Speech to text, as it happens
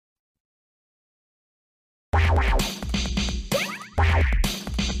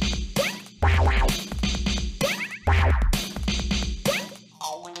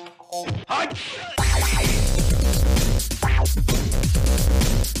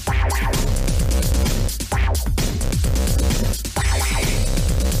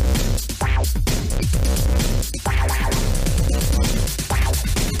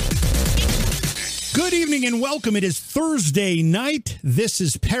morning and welcome. It is Thursday night. This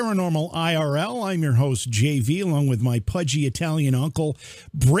is Paranormal IRL. I'm your host, JV, along with my pudgy Italian uncle,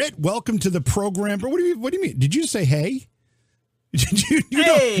 Britt. Welcome to the program. What do you mean? Did you say hey?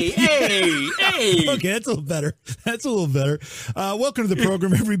 Hey. Okay, that's a little better. Welcome to the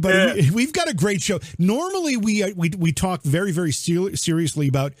program, everybody. We've got a great show. Normally, we talk very, very seriously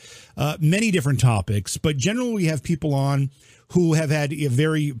about many different topics, but generally we have people on who have had a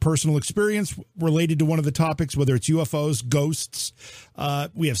very personal experience related to one of the topics, whether it's UFOs, ghosts.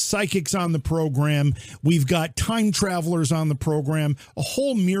 We have psychics on the program. We've got time travelers on the program, a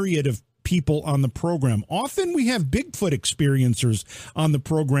whole myriad of people on the program. Often we have Bigfoot experiencers on the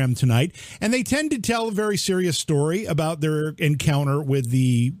program tonight, and they tend to tell a very serious story about their encounter with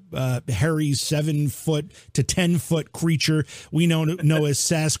the hairy 7-foot to 10-foot creature we know as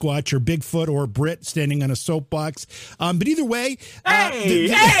Sasquatch or Bigfoot or Brit standing on a soapbox. But either way,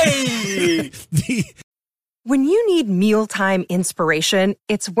 When you need mealtime inspiration,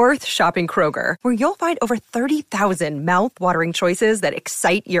 it's worth shopping Kroger, where you'll find over 30,000 mouth-watering choices that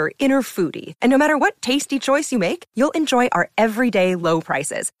excite your inner foodie. And no matter what tasty choice you make, you'll enjoy our everyday low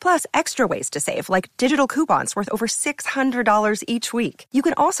prices, plus extra ways to save, like digital coupons worth over $600 each week. You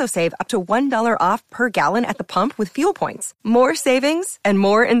can also save up to $1 off per gallon at the pump with fuel points. More savings and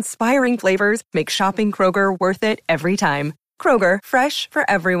more inspiring flavors make shopping Kroger worth it every time. Kroger, fresh for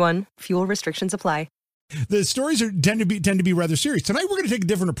everyone. Fuel restrictions apply. The stories tend to be rather serious. Tonight, we're going to take a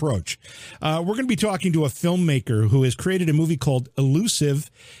different approach. We're going to be talking to a filmmaker who has created a movie called Elusive.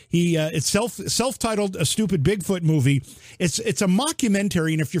 It's self-titled A Stupid Bigfoot Movie. It's a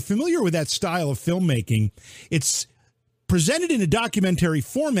mockumentary, and if you're familiar with that style of filmmaking, it's presented in a documentary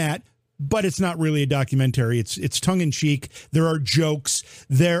format, but it's not really a documentary. It's tongue-in-cheek. There are jokes.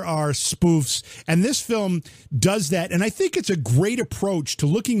 There are spoofs. And this film does that. And I think it's a great approach to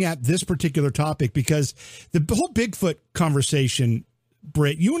looking at this particular topic because the whole Bigfoot conversation,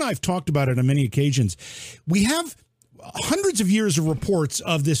 Britt, you and I have talked about it on many occasions. We have hundreds of years of reports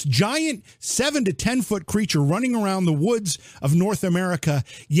of this giant 7 to 10-foot creature running around the woods of North America.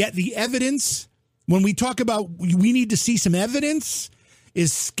 Yet the evidence, when we talk about we need to see some evidence,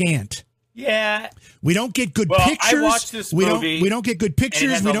 is scant. Yeah. We don't get good pictures. I watched this movie. We don't get good pictures.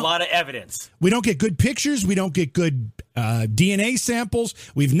 And it has a lot of evidence. We don't get good pictures. We don't get good DNA samples.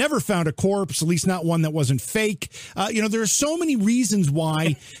 We've never found a corpse, at least not one that wasn't fake. There are so many reasons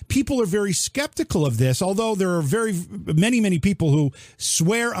why people are very skeptical of this, although there are many people who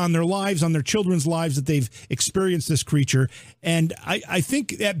swear on their lives, on their children's lives, that they've experienced this creature. And I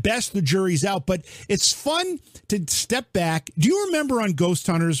think at best the jury's out, but it's fun to step back. Do you remember on Ghost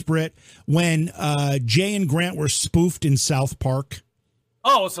Hunters, Britt, when Jay and Grant were spoofed in South Park?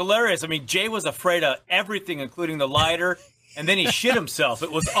 Oh, it's hilarious. I mean, Jay was afraid of everything, including the lighter, and then he shit himself.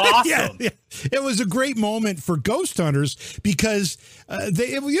 It was awesome. Yeah. It was a great moment for Ghost Hunters because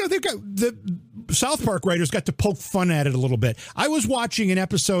they've got the South Park writers got to poke fun at it a little bit. I was watching an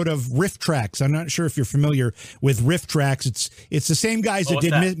episode of Riff Tracks. I'm not sure if you're familiar with Riff Tracks. It's the same guys that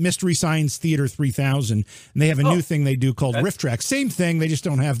did Mystery Science Theater 3000, and they have a new thing they do called Riff Tracks. Same thing. They just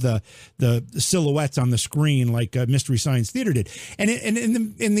don't have the silhouettes on the screen like Mystery Science Theater did. And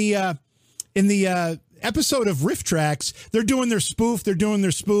in the episode of Riff Tracks, they're doing their spoof,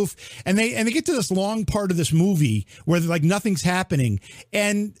 and they get to this long part of this movie where like nothing's happening,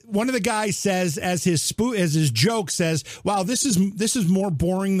 and one of the guys says, as his joke says, "Wow, this is more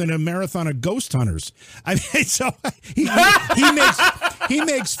boring than a marathon of Ghost Hunters." I mean, so he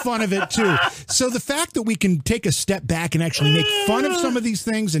makes fun of it too. So the fact that we can take a step back and actually make fun of some of these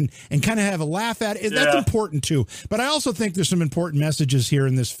things and kind of have a laugh at it, that's important too. But I also think there's some important messages here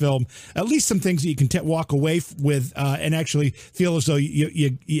in this film, at least some things that you can walk away with and actually feel as though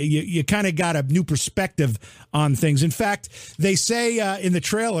you kind of got a new perspective on things. In fact, they say in the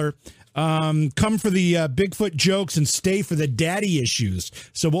trailer, come for the Bigfoot jokes and stay for the daddy issues.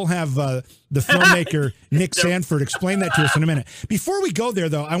 So we'll have the filmmaker Nick Sanford explain that to us in a minute. Before we go there,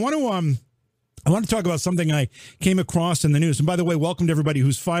 though, I want to talk about something I came across in the news. And by the way, welcome to everybody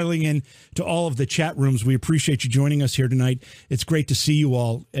who's filing in to all of the chat rooms. We appreciate you joining us here tonight. It's great to see you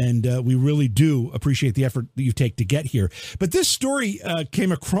all, and we really do appreciate the effort that you take to get here. But this story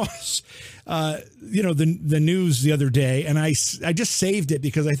came across, the news the other day, and I just saved it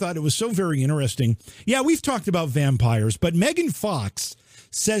because I thought it was so very interesting. Yeah, we've talked about vampires, but Megan Fox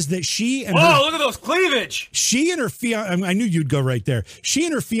says that she and look at those cleavage. She and her fiance, I knew you'd go right there. She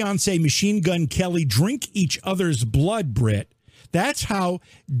and her fiance, Machine Gun Kelly, drink each other's blood, Britt. That's how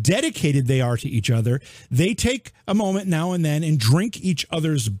dedicated they are to each other. They take a moment now and then and drink each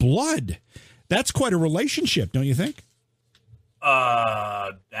other's blood. That's quite a relationship, don't you think?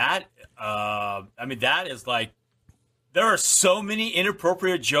 That I mean, that is like, there are so many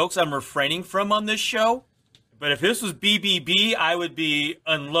inappropriate jokes I'm refraining from on this show. But if this was BBB, I would be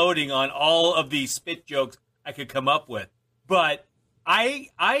unloading on all of the spit jokes I could come up with. But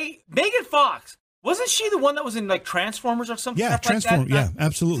Megan Fox, wasn't she the one that was in like Transformers or something? Yeah, Transformers. Yeah,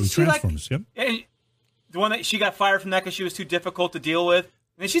 absolutely. Transformers. Yep. And the one that she got fired from that because she was too difficult to deal with.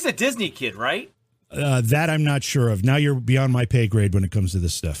 I mean, she's a Disney kid, right? That I'm not sure of. Now you're beyond my pay grade when it comes to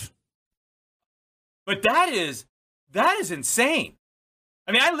this stuff. But that is insane.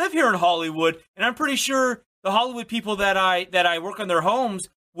 I mean, I live here in Hollywood, and I'm pretty sure the Hollywood people that I work on their homes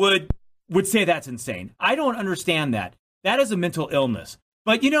would say that's insane. I don't understand that. That is a mental illness.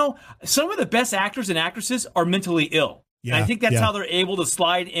 But, some of the best actors and actresses are mentally ill. Yeah, and I think that's how they're able to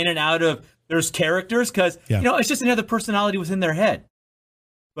slide in and out of their characters because, it's just another personality within their head.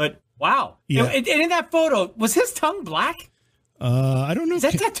 But, wow. Yeah. And in that photo, was his tongue black? I don't know. Is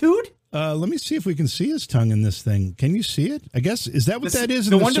that tattooed? Let me see if we can see his tongue in this thing. Can you see it? I guess, is that what that is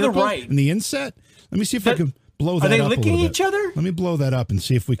in the one circle? To the right. In the inset? Let me see if I can blow that up a little bit. Are they licking each other? Let me blow that up and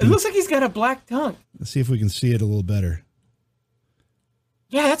see if we can. It looks like he's got a black tongue. Let's see if we can see it a little better.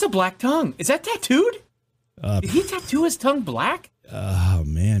 Yeah, that's a black tongue. Is that tattooed? Did he tattoo his tongue black? Oh,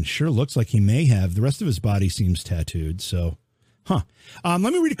 man. Sure looks like he may have. The rest of his body seems tattooed, so... Let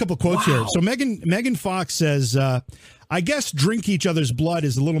me read a couple quotes here. So Megan Fox says, I guess drink each other's blood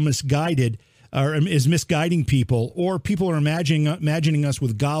is a little misguided, or is misguiding people, or people are imagining us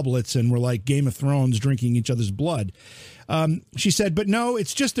with goblets and we're like Game of Thrones drinking each other's blood. She said, but no,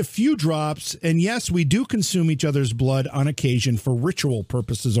 it's just a few drops. And yes, we do consume each other's blood on occasion for ritual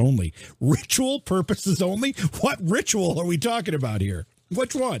purposes only. Ritual purposes only? What ritual are we talking about here?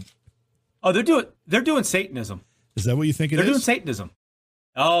 Which one? Oh, they're doing Satanism. Is that what you think They're doing Satanism.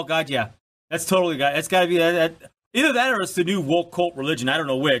 Oh, God, yeah. That's totally got. It's got to be that. Either that or it's the new woke cult religion. I don't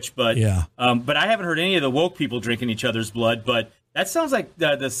know which, but yeah. But I haven't heard any of the woke people drinking each other's blood. But that sounds like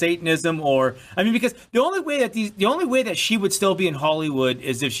the Satanism, or I mean, because the only way that she would still be in Hollywood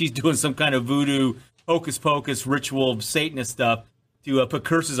is if she's doing some kind of voodoo, hocus pocus, ritual Satanist stuff to put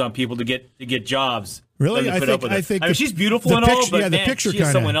curses on people to get jobs. Really, I think mean, she's beautiful and all, but the picture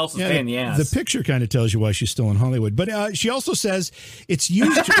she's someone else's pain in the ass. The picture kind of tells you why she's still in Hollywood. But she also says it's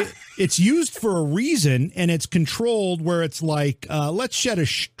used it's used for a reason, and it's controlled where it's like, let's shed a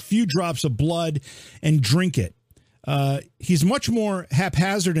few drops of blood and drink it. He's much more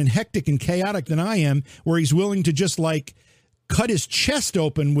haphazard and hectic and chaotic than I am, where he's willing to just like cut his chest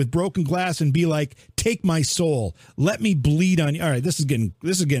open with broken glass and be like, take my soul, let me bleed on you. All right, this is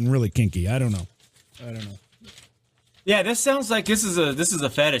getting really kinky. I don't know. Yeah, this sounds like this is a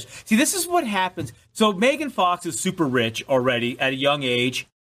fetish. See, this is what happens. So Megan Fox is super rich already at a young age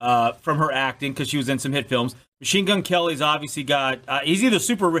from her acting because she was in some hit films. Machine Gun Kelly's obviously got he's either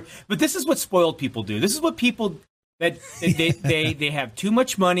super rich, but this is what spoiled people do. This is what people that they have too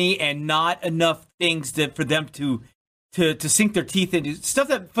much money and not enough things for them to sink their teeth into, stuff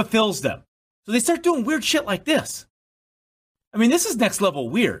that fulfills them. So they start doing weird shit like this. I mean, this is next level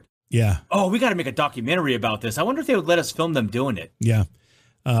weird. Yeah. Oh, we got to make a documentary about this. I wonder if they would let us film them doing it. Yeah.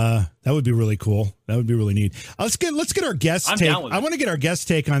 That would be really cool. That would be really neat. Let's get our guest take. I want to get our guest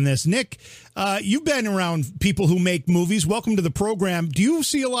take on this. Nick, you've been around people who make movies. Welcome to the program. Do you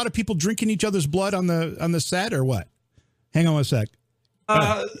see a lot of people drinking each other's blood on the set or what? Hang on one sec.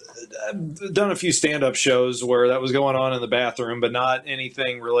 I've done a few stand-up shows where that was going on in the bathroom, but not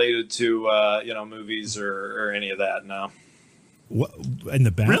anything related to movies or any of that. No. What, in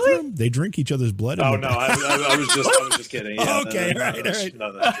the bathroom? Really? They drink each other's blood? Oh no, I was just kidding. Yeah, okay, all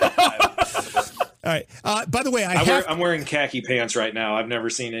right. By the way, I'm wearing khaki pants right now. I've never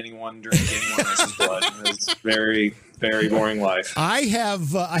seen anyone drink anyone else's blood. It's very, very boring life. I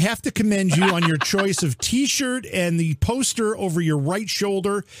have to commend you on your choice of T-shirt and the poster over your right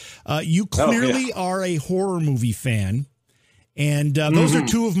shoulder. You clearly are a horror movie fan. And those are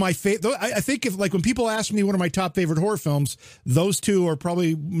two of my favorite. I think when people ask me what are my top favorite horror films, those two are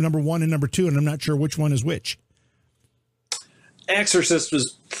probably number one and number two, and I'm not sure which one is which. Exorcist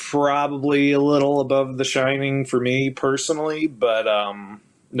was probably a little above The Shining for me personally, but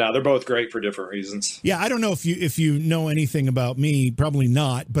no, they're both great for different reasons. Yeah, I don't know if you know anything about me, probably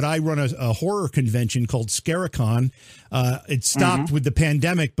not, but I run a horror convention called Scaricon. It stopped with the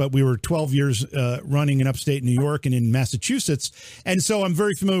pandemic, but we were 12 years running in upstate New York and in Massachusetts. And so I'm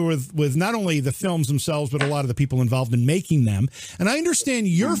very familiar with not only the films themselves, but a lot of the people involved in making them. And I understand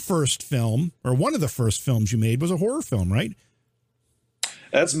your first film, or one of the first films you made, was a horror film, right?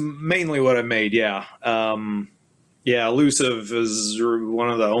 That's mainly what I made, yeah. Yeah, Elusive is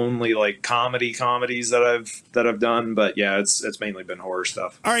one of the only like comedies that I've done, but yeah, it's mainly been horror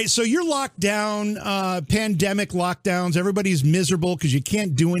stuff. All right, so you're locked down, pandemic lockdowns. Everybody's miserable because you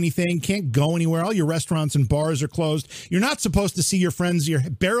can't do anything, can't go anywhere. All your restaurants and bars are closed. You're not supposed to see your friends. You're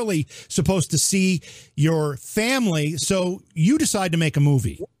barely supposed to see your family. So you decide to make a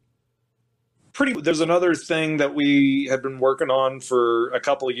movie. There's another thing that we had been working on for a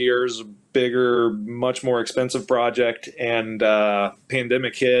couple of years, a bigger, much more expensive project, and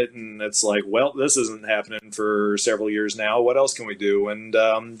pandemic hit, and it's like, well, this isn't happening for several years now. What else can we do? And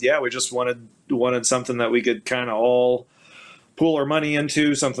we just wanted something that we could kind of all pool our money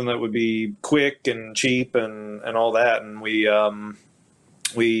into, something that would be quick and cheap and all that. And we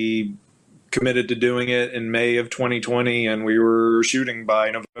committed to doing it in May of 2020, and we were shooting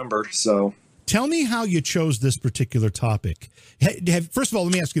by November. So. Tell me how you chose this particular topic. First of all,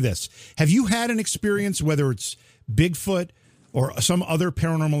 let me ask you this. Have you had an experience, whether it's Bigfoot or some other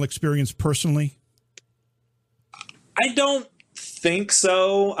paranormal experience personally? I don't think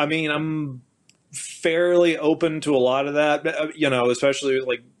so. I mean, I'm fairly open to a lot of that, especially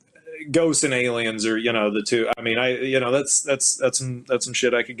like ghosts and aliens are, the two. I mean, that's some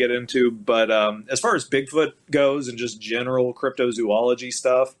shit I could get into. But as far as Bigfoot goes and just general cryptozoology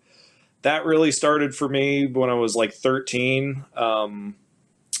stuff, that really started for me when I was like 13.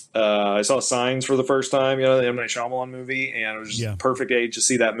 I saw Signs for the first time, the M. Night Shyamalan movie, and it was just perfect age to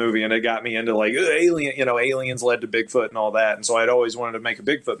see that movie, and it got me into like aliens led to Bigfoot and all that, and so I'd always wanted to make a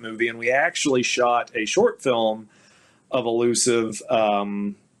Bigfoot movie, and we actually shot a short film of Elusive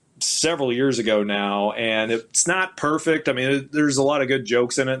several years ago now, and it's not perfect. I mean, there's a lot of good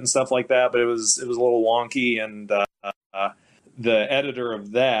jokes in it and stuff like that, but it was a little wonky, and the editor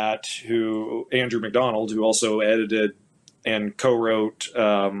of that, Andrew McDonald, who also edited and co-wrote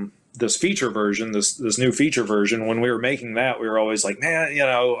this feature version, this new feature version, when we were making that, we were always like, man,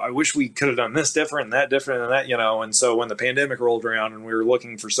 I wish we could have done this different and that different and that, and so when the pandemic rolled around and we were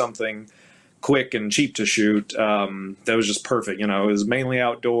looking for something quick and cheap to shoot, that was just perfect. It was mainly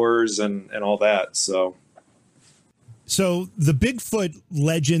outdoors and all that. So the Bigfoot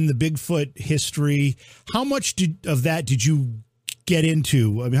legend, the Bigfoot history, how much of that did you get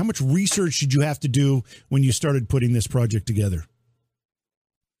into? I mean, how much research did you have to do when you started putting this project together?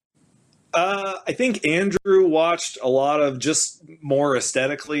 I think Andrew watched a lot of just more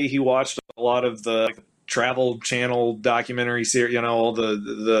aesthetically. He watched a lot of the Travel Channel documentary series, all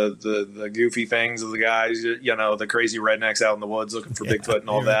the goofy things of the guys, the crazy rednecks out in the woods looking for Bigfoot and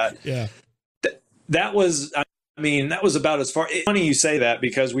all that. Yeah. That was about as far. It's funny you say that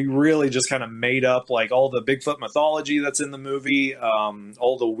because we really just kind of made up like all the Bigfoot mythology that's in the movie,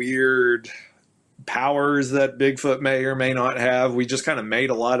 all the weird powers that Bigfoot may or may not have. We just kind of made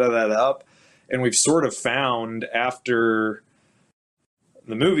a lot of that up, and we've sort of found after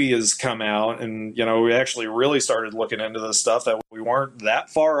the movie has come out and, we actually really started looking into this stuff that we weren't that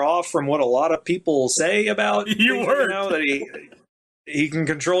far off from what a lot of people say about Bigfoot, that he can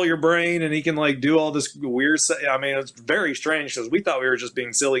control your brain and he can do all this weird stuff. I mean, it's very strange because we thought we were just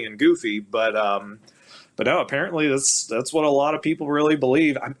being silly and goofy, but no, apparently that's what a lot of people really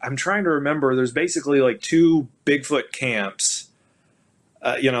believe. I'm trying to remember. There's basically two Bigfoot camps.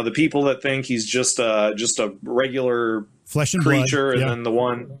 The people that think he's just a regular flesh and creature, blood. And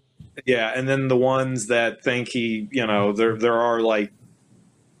then the ones that think he, there are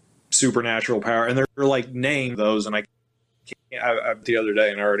supernatural power, and they're named those, and I the other day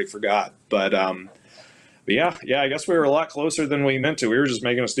and I already forgot, but yeah, I guess we were a lot closer than we meant to. We were just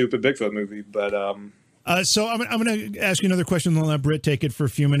making a stupid Bigfoot movie, but so I'm going to ask you another question, and I'll let Britt take it for a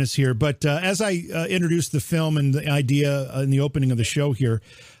few minutes here. But as I introduced the film and the idea in the opening of the show here,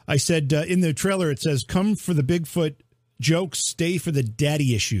 I said in the trailer, it says, "Come for the Bigfoot jokes, stay for the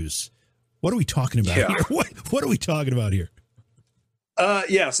daddy issues." What are we talking about here? What are we talking about here?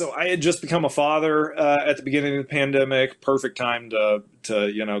 So I had just become a father at the beginning of the pandemic. Perfect time to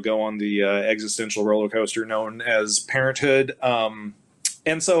go on the existential roller coaster known as parenthood. And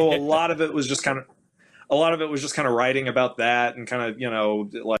so a lot of it was just kind of writing about that and kind of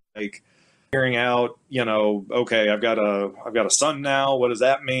figuring out, okay, I've got a son now. What does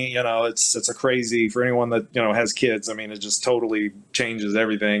that mean? It's a crazy for anyone that has kids. I mean, it just totally changes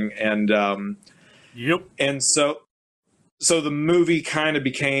everything. And yep. And so the movie kind of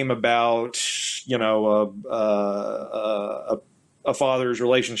became about, a father's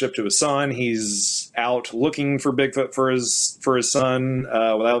relationship to his son. He's out looking for Bigfoot for his son,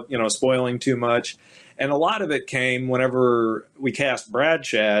 without, spoiling too much. And a lot of it came whenever we cast Brad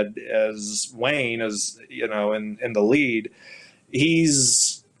Shad as Wayne, as, in the lead.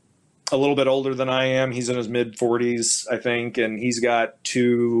 He's a little bit older than I am. He's in his mid 40s, I think, and he's got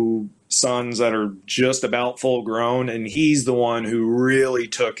two sons that are just about full grown, and he's the one who really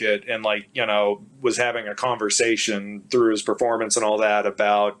took it and, like, you know, was having a conversation through his performance and all that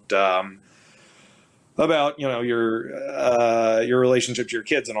about you know, your relationship to your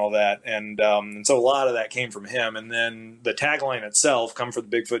kids and all that, and so a lot of that came from him. And then the tagline itself, "Come for the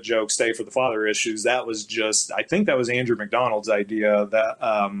Bigfoot joke, stay for the father issues," that was just, I think that was Andrew McDonald's idea, that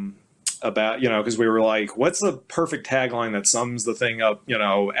about, you know, because we were like, what's the perfect tagline that sums the thing up, you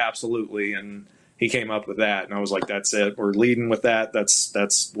know, absolutely, and he came up with that, and I was like, that's it, we're leading with that,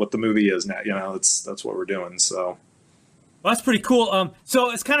 that's what the movie is now, you know, that's what we're doing. So well, that's pretty cool. So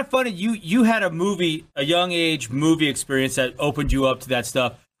it's kind of funny. You had a young age movie experience that opened you up to that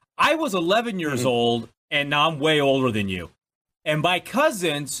stuff. I was 11 years old, and now I'm way older than you. And my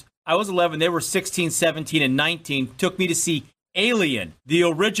cousins, I was 11, they were 16, 17, and 19, took me to see Alien, the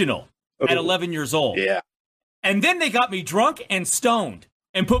original, at 11 years old. Yeah. And then they got me drunk and stoned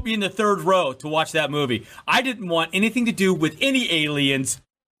and put me in the third row to watch that movie. I didn't want anything to do with any aliens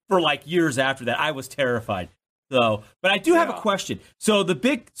for like years after that. I was terrified. So, but I do have a question. So the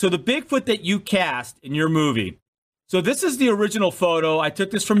Bigfoot that you cast in your movie. So this is the original photo. I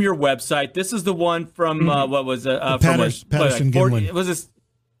took this from your website. This is the one from what was it? Patterson Gimlin. Was this?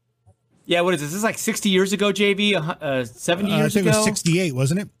 Yeah, what is this? This is like 60 years ago, JV. 70 years ago. I think it was 68,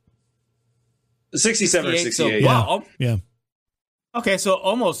 wasn't it? 67 or 68. So, yeah. Wow. Yeah. Okay, so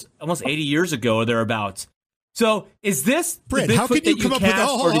almost 80 years ago or thereabouts. So is this Britt, the how Bigfoot can you come up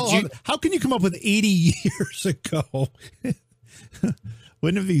with how can you come up with 80 years ago?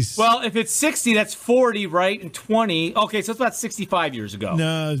 Wouldn't it be? Well, if it's 60, that's 40, right? And 20. Okay, so it's about 65 years ago.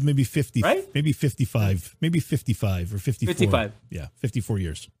 No, maybe 50. Right? Maybe 55. Maybe 55 or 54. 55. Yeah, 54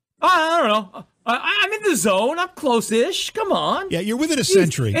 years. I don't know. I'm in the zone. I'm close-ish. Come on. Yeah, you're within a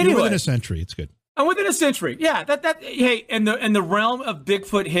century. Anyway, you're within a century. It's good. I'm within a century. Yeah, hey, in the realm of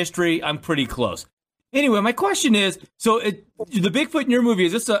Bigfoot history, I'm pretty close. Anyway, my question is, so the Bigfoot in your movie,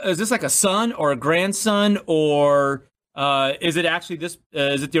 is this like a son or a grandson, or is it actually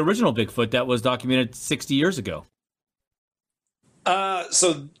is it the original Bigfoot that was documented 60 years ago?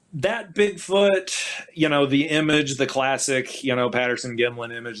 So that Bigfoot, you know, the image, the classic, you know, Patterson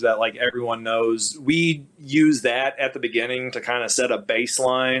Gimlin image that like everyone knows, we use that at the beginning to kind of set a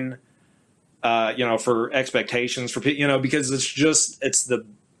baseline, you know, for expectations for, you know, because it's the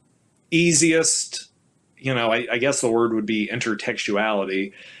easiest, you know, I guess the word would be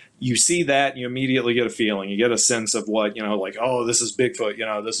intertextuality. You see that, you immediately get a feeling, you get a sense of what, you know, like, oh, this is Bigfoot, you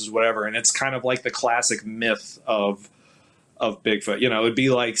know, this is whatever. And it's kind of like the classic myth of Bigfoot. You know, it'd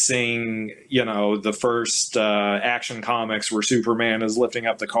be like seeing, you know, the first Action Comics where Superman is lifting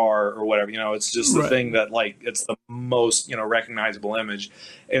up the car or whatever. You know, it's just the thing that, like, it's the most, you know, recognizable image.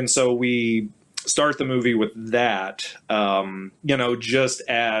 And so we start the movie with that, you know, just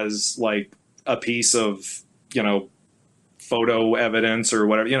as like a piece of, you know, photo evidence or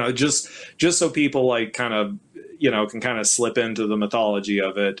whatever, you know, just so people like kind of, you know, can kind of slip into the mythology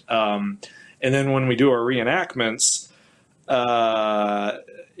of it. And then when we do our reenactments,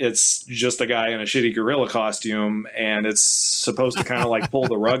 it's just a guy in a shitty gorilla costume, and it's supposed to kind of like pull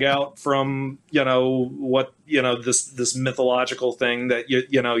the rug out from, you know, what, you know, this mythological thing that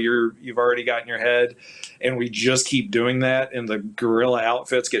you know you've already got in your head, and we just keep doing that, and the gorilla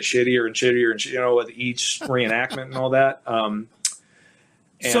outfits get shittier and shittier, and you know, with each reenactment and all that.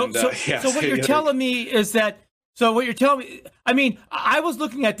 So what you're telling me is that. So what you're telling me, I mean, I was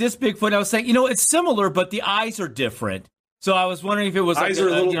looking at this Bigfoot, and I was saying, you know, it's similar, but the eyes are different. So I was wondering if it was like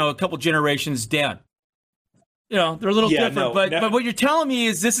you know, a couple generations down. You know, they're a little different. But what you're telling me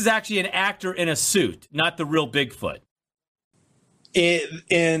is this is actually an actor in a suit, not the real Bigfoot.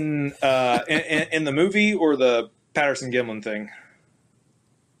 In the movie or the Patterson Gimlin thing?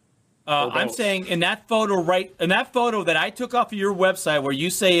 I'm saying in that photo that I took off of your website where you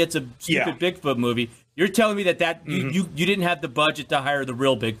say it's a stupid Bigfoot movie, you're telling me that you didn't have the budget to hire the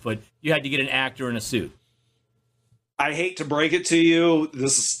real Bigfoot. You had to get an actor in a suit. I hate to break it to you.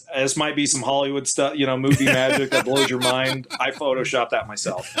 This might be some Hollywood stuff, you know, movie magic that blows your mind. I photoshopped that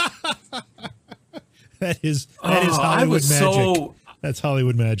myself. That is Hollywood magic. That's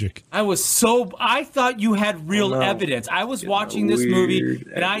Hollywood magic. I thought you had real evidence. I was watching this movie,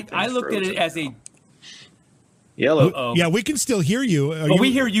 and I looked at it as a yellow. Uh-oh. Yeah, we can still hear you.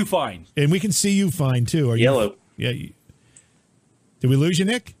 We hear you fine, and we can see you fine too. Are you yellow? Yeah. Did we lose you,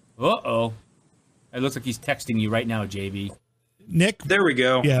 Nick? Uh-oh. It looks like he's texting you right now, JB. Nick? There we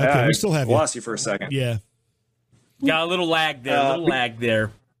go. Yeah, okay. We still have you. Lost you for a second. Yeah. Got a little lag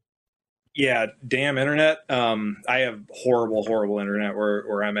there. Yeah, damn internet. I have horrible internet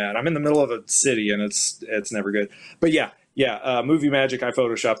where I'm at. I'm in the middle of a city and it's never good. But yeah. Movie magic. I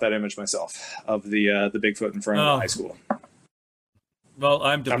photoshopped that image myself of the Bigfoot in front of the high school. Well,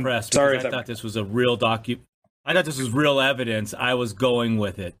 I'm depressed. Sorry, I thought this was a real I thought this was real evidence. I was going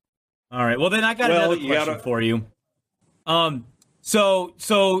with it. All right. Well, then I got another question for you. So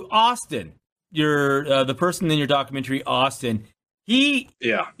Austin, you're the person in your documentary, Austin. He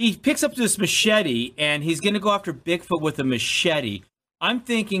picks up this machete and he's going to go after Bigfoot with a machete. I'm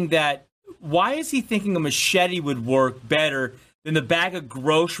thinking that why is he thinking a machete would work better than the bag of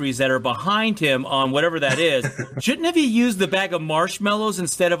groceries that are behind him on whatever that is? Shouldn't have he used the bag of marshmallows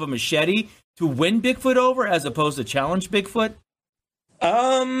instead of a machete to win Bigfoot over as opposed to challenge Bigfoot?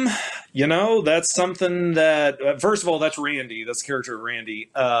 That's something that first of all, that's Randy. That's the character of Randy.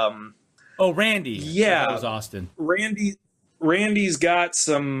 Randy. Yeah, that was Austin. Randy's got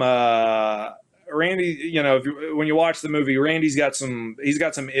some. Randy, when you watch the movie, Randy's got some. He's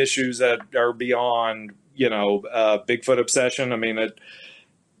got some issues that are beyond, Bigfoot obsession. I mean,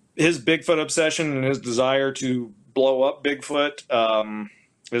 his Bigfoot obsession and his desire to blow up Bigfoot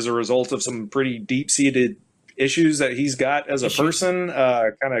is a result of some pretty deep-seated issues that he's got as a person.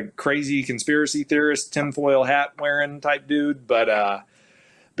 Kind of crazy conspiracy theorist, tinfoil hat wearing type dude, But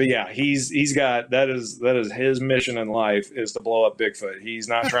yeah, he's got that is his mission in life is to blow up Bigfoot. He's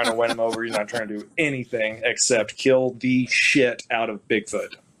not trying to win him over. He's not trying to do anything except kill the shit out of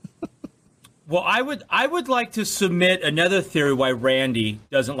Bigfoot. Well, I would like to submit another theory why Randy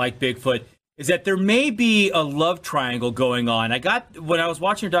doesn't like Bigfoot is that there may be a love triangle going on. When I was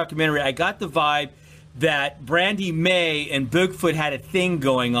watching your documentary, I got the vibe that Brandy May and Bigfoot had a thing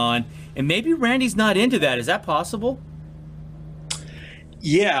going on, and maybe Randy's not into that. Is that possible?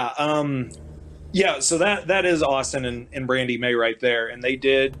 Yeah, so that is Austin and Brandy May right there, and they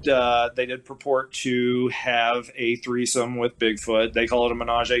did purport to have a threesome with Bigfoot. They call it a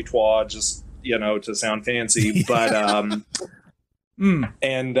menage a trois, just to sound fancy, but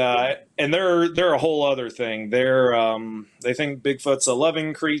and they're a whole other thing. They think Bigfoot's a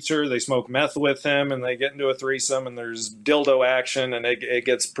loving creature. They smoke meth with him, and they get into a threesome, and there's dildo action, and it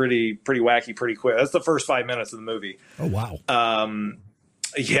gets pretty wacky pretty quick. That's the first 5 minutes of the movie. Oh wow.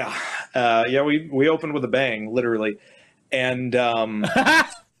 We opened with a bang, literally, and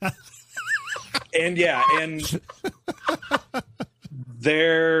that's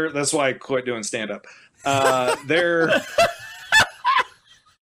why I quit doing stand up. Their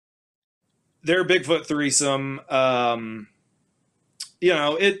Bigfoot threesome,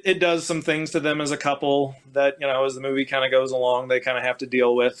 it does some things to them as a couple that, as the movie kind of goes along, they kind of have to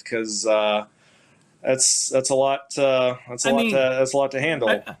deal with because. That's a lot. That's a lot to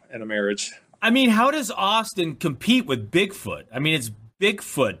handle in a marriage. I mean, how does Austin compete with Bigfoot? I mean, it's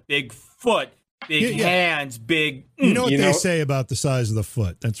Bigfoot, big foot, big hands, big. You know what they say about the size of the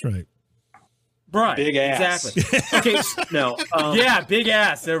foot? That's right. Right. Big ass. Exactly. Okay. No. Big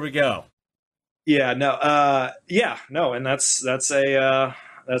ass. There we go. Yeah. No. No. And that's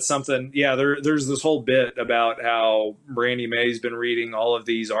something. Yeah. There's this whole bit about how Brandy May's been reading all of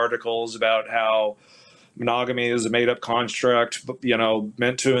these articles about how monogamy is a made-up construct,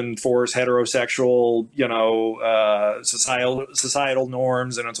 meant to enforce heterosexual, societal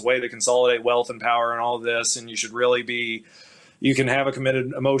norms, and it's a way to consolidate wealth and power and all of this. And you can have a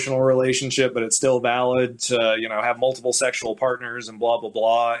committed emotional relationship, but it's still valid to, have multiple sexual partners and blah, blah,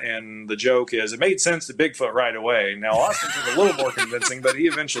 blah. And the joke is it made sense to Bigfoot right away. Now, Austin took a little more convincing, but he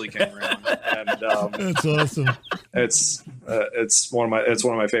eventually came around. And that's awesome. It's one of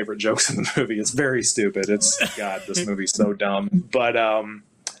my favorite jokes in the movie. It's very stupid. God, this movie's so dumb, but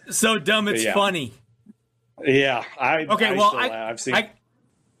so dumb it's funny. Yeah, I've seen.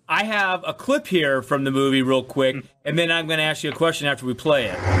 I have a clip here from the movie real quick, and then I'm going to ask you a question after we play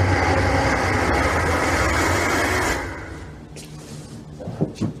it.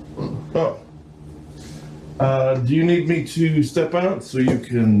 Do you need me to step out so you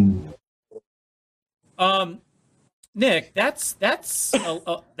can? Nick, that's a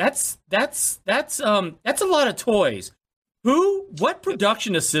lot of toys. What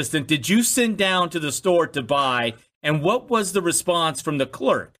production assistant did you send down to the store to buy, and what was the response from the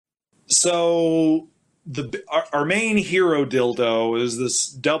clerk? So our main hero dildo is this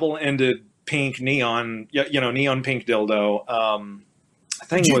double-ended pink neon pink dildo.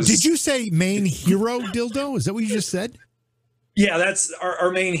 Did you say main hero dildo? Is that what you just said? Yeah, that's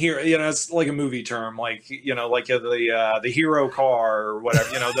our main hero. It's like a movie term, like the hero car or whatever.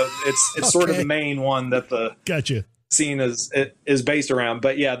 It's sort of the main one that the gotcha. scene is based around.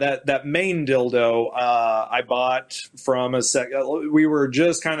 But yeah, that main dildo I bought from we were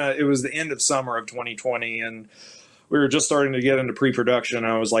just it was the end of summer of 2020, and we were just starting to get into pre-production.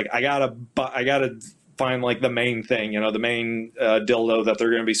 I was like, I gotta find like the main thing, the main dildo that they're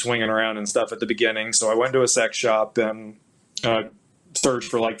going to be swinging around and stuff at the beginning. So I went to a sex shop and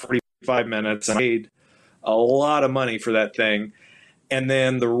searched for like 45 minutes and I paid a lot of money for that thing. And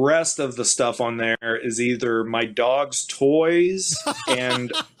then the rest of the stuff on there is either my dog's toys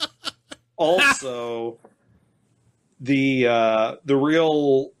and also the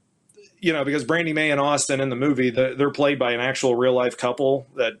real, because Brandy May and Austin in the movie, they're played by an actual real life couple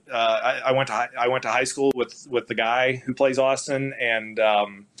that I went to high school with the guy who plays Austin, and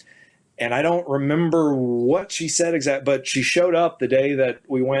I don't remember what she said exactly, but she showed up the day that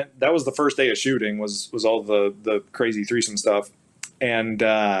we went. That was the first day of shooting. Was all the crazy threesome stuff, and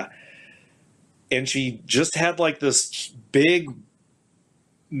she just had like this big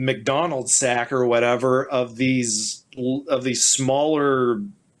McDonald's sack or whatever of these smaller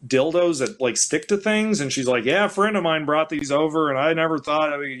dildos that like stick to things, and she's like, yeah, a friend of mine brought these over and I never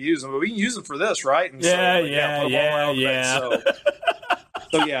thought we could use them, but we can use them for this, right? And so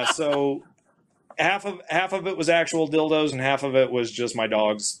half of it was actual dildos and half of it was just my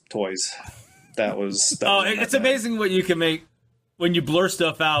dog's toys. It's amazing what you can make when you blur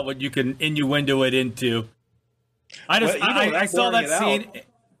stuff out, what you can innuendo it into. I saw that scene.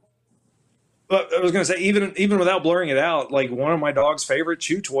 But I was going to say, even without blurring it out, like one of my dog's favorite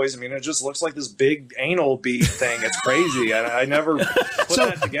chew toys, I mean, it just looks like this big anal bead thing. It's crazy. I never put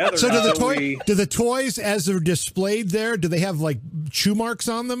that together. So do the toys, as they're displayed there, do they have like chew marks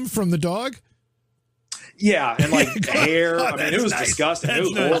on them from the dog? Yeah, and like hair. I mean, it was disgusting. It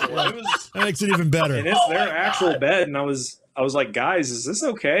was horrible. That makes it even better. And it's their actual bed, and I was like, guys, is this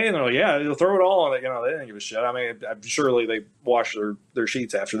okay? And they're like, yeah, they'll throw it all on it. They didn't give a shit. I mean, surely they wash their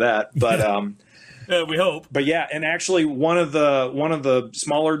sheets after that, but we hope. But yeah, and actually one of the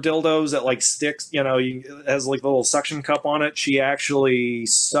smaller dildos that like sticks, has like the little suction cup on it. She actually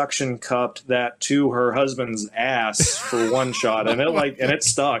suction cupped that to her husband's ass for one shot, and it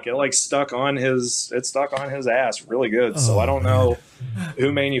stuck. It stuck on his ass really good. So I don't know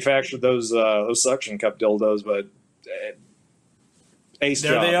who manufactured those suction cup dildos, but. Ace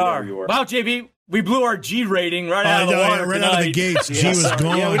there job, they are. Wow, JB, we blew our G rating right out of the water right out of the gates. G was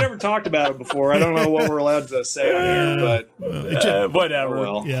gone. Yeah, we never talked about it before. I don't know what we're allowed to say on here, but whatever. Oh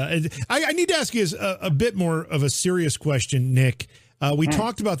well. Yeah, I need to ask you a bit more of a serious question, Nick. We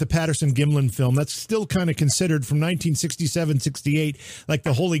talked about the Patterson-Gimlin film. That's still kind of considered from 1967-68 like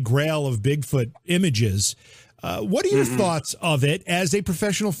the holy grail of Bigfoot images. What are your thoughts of it as a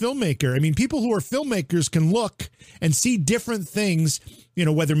professional filmmaker? I mean, people who are filmmakers can look and see different things,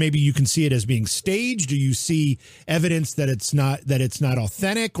 whether maybe you can see it as being staged, or you see evidence that it's not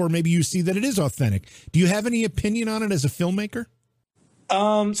authentic, or maybe you see that it is authentic. Do you have any opinion on it as a filmmaker?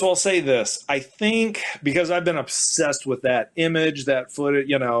 So I'll say this. I think because I've been obsessed with that image, that footage,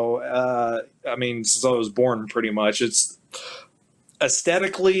 since I was born pretty much, it's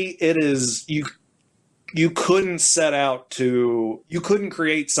aesthetically, it is, you couldn't you couldn't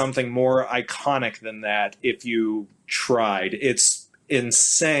create something more iconic than that if you tried. It's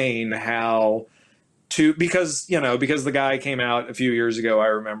insane because the guy came out a few years ago, I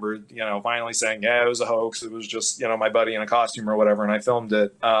remember, finally saying, yeah, it was a hoax. It was just, my buddy in a costume or whatever. And I filmed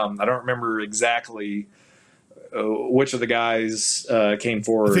it. I don't remember exactly which of the guys came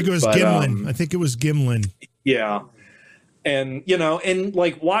forward. I think it was Gimlin. Yeah. And, and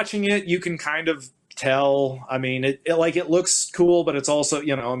like watching it, you can kind of tell. I mean, it looks cool, but it's also,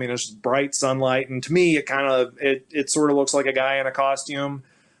 it's bright sunlight. And to me, it sort of looks like a guy in a costume.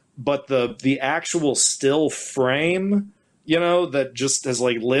 But the actual still frame, that just has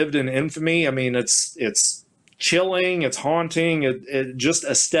like lived in infamy. I mean, it's chilling, it's haunting, it just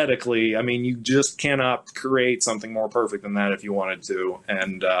aesthetically. I mean, you just cannot create something more perfect than that if you wanted to.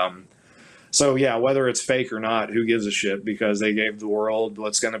 And so yeah, whether it's fake or not, who gives a shit? Because they gave the world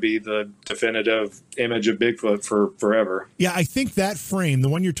what's going to be the definitive image of Bigfoot for forever. Yeah, I think that frame, the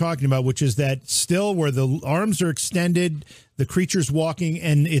one you're talking about, which is that still where the arms are extended, the creature's walking,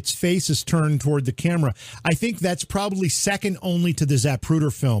 and its face is turned toward the camera. I think that's probably second only to the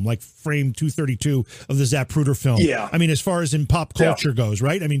Zapruder film, like frame 232 of the Zapruder film. Yeah. I mean, as far as in pop culture goes,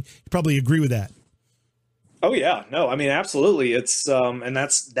 right? I mean, you probably agree with that. Oh yeah, no, I mean, absolutely. It's and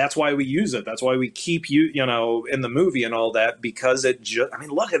that's why we use it. That's why we keep in the movie and all that, because it just, I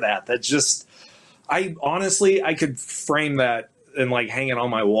mean, look at that. That just, I could frame that and like hang it on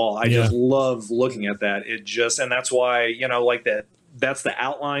my wall. I just love looking at that. It just, and that's why, like that's the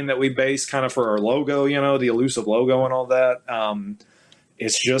outline that we base kind of for our logo, you know, the elusive logo and all that.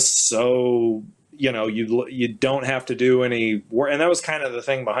 It's just so, you know, you don't have to do any work. And that was kind of the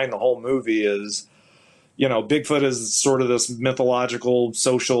thing behind the whole movie is, you know, Bigfoot is sort of this mythological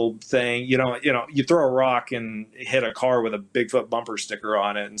social thing. You know, you throw a rock and hit a car with a Bigfoot bumper sticker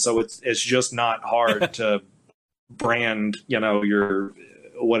on it. And so it's just not hard to brand, you know,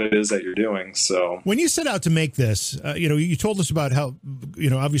 what it is that you're doing. So when you set out to make this, you know, you told us about how, you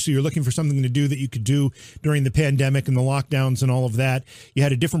know, obviously you're looking for something to do that you could do during the pandemic and the lockdowns and all of that. You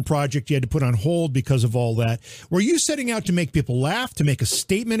had a different project you had to put on hold because of all that. Were you setting out to make people laugh, to make a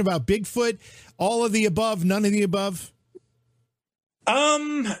statement about Bigfoot? All of the above, none of the above?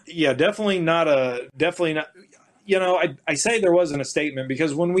 Yeah, definitely not. You know, I say there wasn't a statement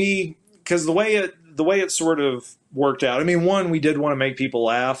because because the way it sort of worked out. I mean, one, we did want to make people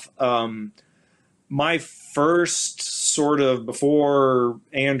laugh. My first sort of, before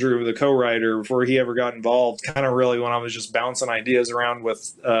Andrew, the co-writer, before he ever got involved, kind of really when I was just bouncing ideas around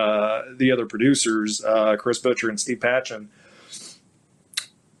with the other producers, Chris Butcher and Steve Patchen.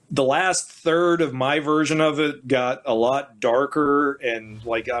 The last third of my version of it got a lot darker and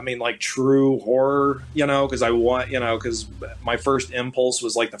like true horror, you know, because my first impulse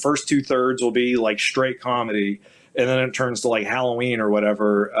was like the first 2/3 will be like straight comedy. And then it turns to like Halloween or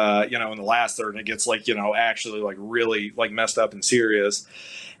whatever, you know, in the last third, and it gets like, you know, actually like really like messed up and serious.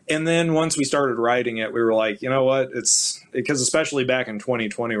 And then once we started writing it, we were like, you know what, it's because especially back in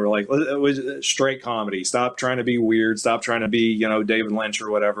 2020, we're like, it was straight comedy. Stop trying to be weird. Stop trying to be, you know, David Lynch or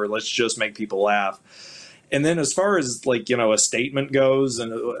whatever. Let's just make people laugh. And then as far as like, you know, a statement goes,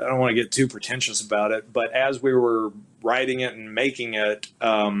 and I don't want to get too pretentious about it, but as we were writing it and making it,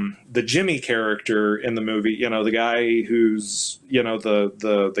 the Jimmy character in the movie, you know, the guy who's, you know,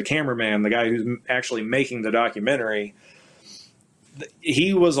 the cameraman, the guy who's actually making the documentary,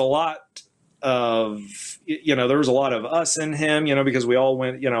 he was a lot of, you know, there was a lot of us in him, you know, because we all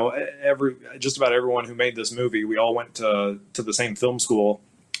went, you know, just about everyone who made this movie, we all went to the same film school.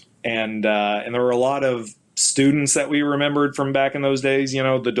 And there were a lot of students that we remembered from back in those days, you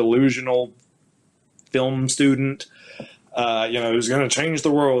know, the delusional film student, you know, who's going to change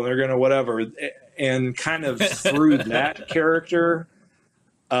the world and they're going to whatever. And kind of through that character,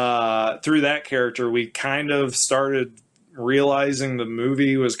 we kind of started realizing the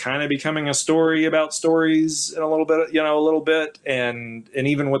movie was kind of becoming a story about stories in a little bit. And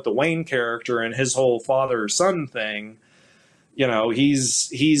even with the Wayne character and his whole father-son thing, you know,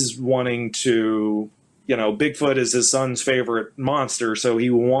 he's wanting to, you know, Bigfoot is his son's favorite monster. So he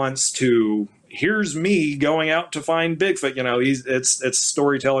wants to, here's me going out to find Bigfoot. You know, it's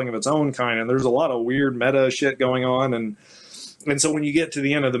storytelling of its own kind. And there's a lot of weird meta shit going on. And so when you get to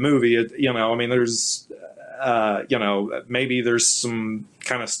the end of the movie, you know, I mean, there's, you know, maybe there's some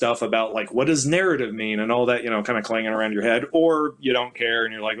kind of stuff about like, what does narrative mean and all that, you know, kind of clanging around your head, or you don't care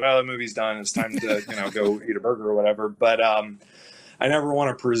and you're like, well, the movie's done. It's time to, you know, go eat a burger or whatever. But, I never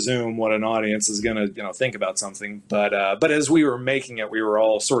want to presume what an audience is going to, you know, think about something. But as we were making it, we were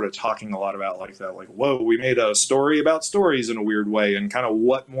all sort of talking a lot about like that, like, whoa, we made a story about stories in a weird way, and kind of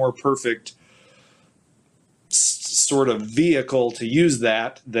what more perfect sort of vehicle to use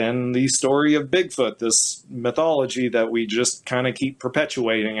that than the story of Bigfoot, this mythology that we just kind of keep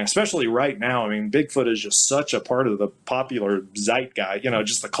perpetuating, especially right now. I mean, Bigfoot is just such a part of the popular zeitgeist, you know,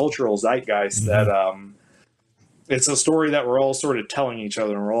 just the cultural zeitgeist that it's a story that we're all sort of telling each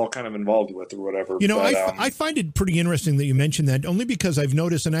other and we're all kind of involved with or whatever. You know, I find it pretty interesting that you mentioned that, only because I've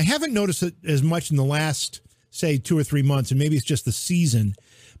noticed, and I haven't noticed it as much in the last, say, 2 or 3 months, and maybe it's just the season,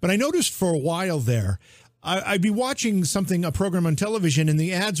 but I noticed for a while there, I'd be watching a program on television, and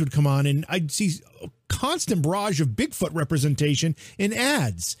the ads would come on, and I'd see a constant barrage of Bigfoot representation in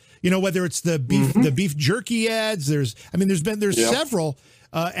ads. You know, whether it's the beef jerky ads, there's several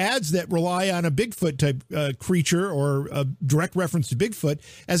ads that rely on a Bigfoot type creature or a direct reference to Bigfoot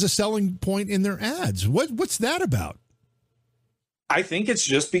as a selling point in their ads. What's that about? I think it's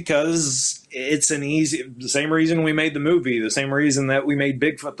just because it's the same reason we made the movie, the same reason that we made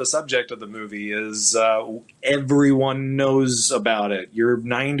Bigfoot the subject of the movie is everyone knows about it. Your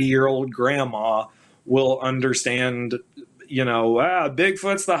 90-year-old grandma will understand, you know,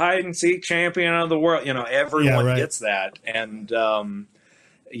 Bigfoot's the hide and seek champion of the world. You know, everyone gets that. And,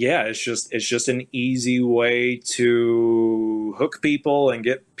 it's just an easy way to hook people and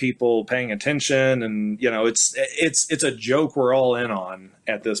get people paying attention. And, you know, it's a joke we're all in on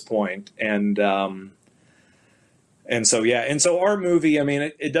at this point. And so our movie, I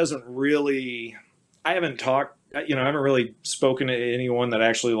mean, it doesn't really, I haven't really spoken to anyone that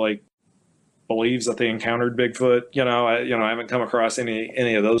actually like believes that they encountered Bigfoot. I haven't come across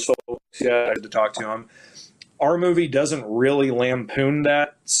any of those folks yet. I had to talk to them. Our movie doesn't really lampoon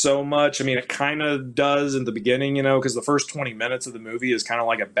that so much. I mean, it kind of does in the beginning, because the first 20 minutes of the movie is kind of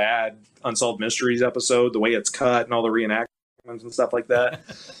like a bad Unsolved Mysteries episode, the way it's cut and all the reenactments and stuff like that,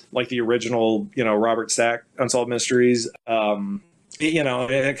 like the original, Robert Stack Unsolved Mysteries.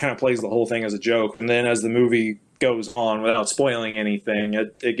 It kind of plays the whole thing as a joke. And then as the movie goes on, without spoiling anything,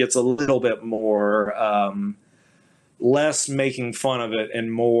 it gets a little bit more less making fun of it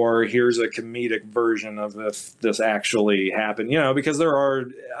and more here's a comedic version of if this actually happened, because there are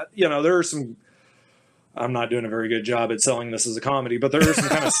some, I'm not doing a very good job at selling this as a comedy, but there are some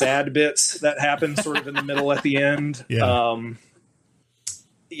kind of sad bits that happen sort of in the middle at the end. Yeah.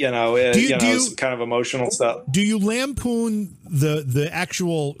 Some kind of emotional stuff. Do you lampoon the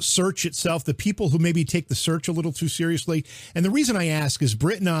actual search itself, the people who maybe take the search a little too seriously? And the reason I ask is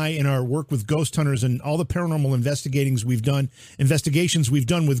Britt and I, in our work with ghost hunters and all the paranormal investigations we've done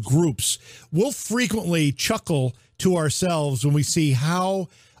with groups, we'll frequently chuckle to ourselves when we see how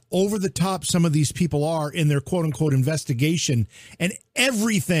over the top some of these people are in their quote unquote investigation, and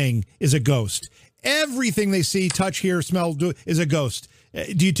everything is a ghost. Everything they see, touch, hear, smell, do is a ghost.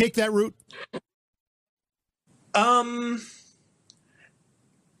 Do you take that route?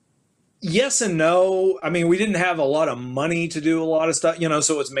 Yes and no. I mean, we didn't have a lot of money to do a lot of stuff,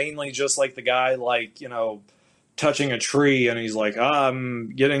 so it's mainly just like the guy, touching a tree and he's like, I'm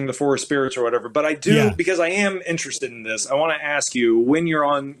getting the forest spirits or whatever. But I do, because I am interested in this, I want to ask you when you're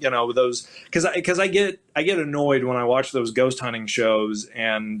on, those, because I get annoyed when I watch those ghost hunting shows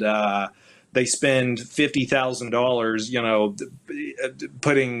and, they spend $50,000,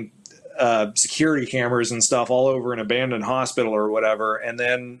 putting security cameras and stuff all over an abandoned hospital or whatever, and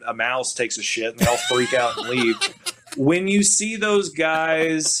then a mouse takes a shit and they all freak out and leave. When you see those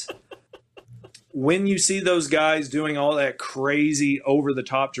guys doing all that crazy,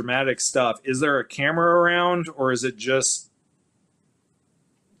 over-the-top dramatic stuff, is there a camera around, or is it just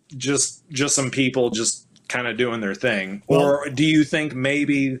some people just kind of doing their thing? Or do you think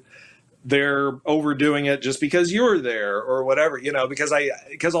maybe they're overdoing it just because you're there or whatever, because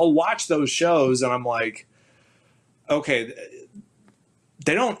I'll watch those shows and I'm like, okay,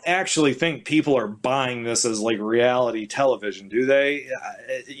 they don't actually think people are buying this as like reality television, do they?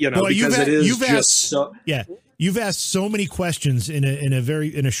 Because it is just so. Yeah. You've asked so many questions in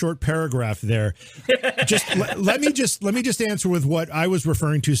a short paragraph there. Let me just answer with what I was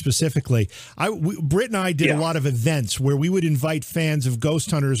referring to specifically. Britt and I did a lot of events where we would invite fans of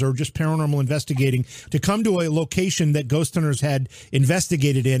ghost hunters or just paranormal investigating to come to a location that ghost hunters had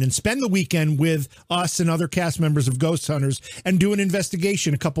investigated in and spend the weekend with us and other cast members of ghost hunters and do an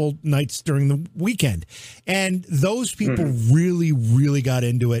investigation a couple nights during the weekend. And those people really, really got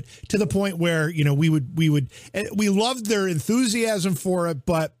into it to the point where, we loved their enthusiasm for it,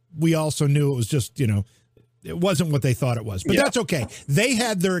 but we also knew it was just, it wasn't what they thought it was. But that's okay. They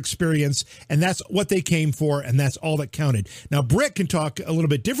had their experience, and that's what they came for, and that's all that counted. Now, Britt can talk a little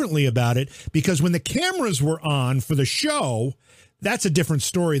bit differently about it, because when the cameras were on for the show, that's a different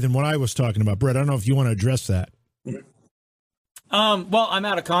story than what I was talking about. Britt, I don't know if you want to address that. Well, I'm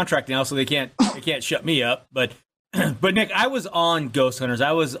out of contract now, so they can't shut me up, but Nick, I was on Ghost Hunters.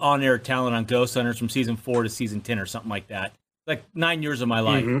 I was on air talent on Ghost Hunters from season 4 to season 10 or something like that. Like 9 years of my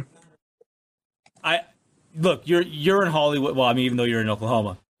life. Look, you're in Hollywood. Well, I mean, even though you're in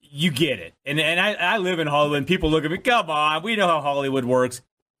Oklahoma, you get it. And I live in Hollywood, and people look at me, come on, we know how Hollywood works.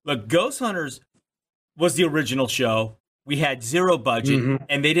 Look, Ghost Hunters was the original show. We had zero budget,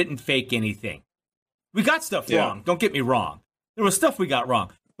 and they didn't fake anything. We got stuff wrong. Don't get me wrong. There was stuff we got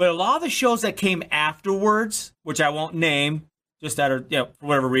wrong. But a lot of the shows that came afterwards, which I won't name, just out of, for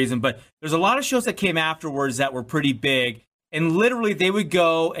whatever reason, but there's a lot of shows that came afterwards that were pretty big. And literally they would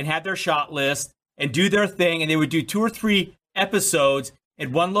go and have their shot list and do their thing. And they would do 2 or 3 episodes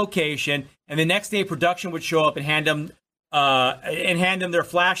at one location. And the next day production would show up and hand them their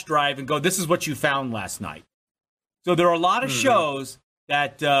flash drive and go, this is what you found last night. So there are a lot of shows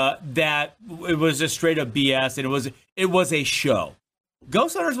that it was just straight up BS, and it was a show.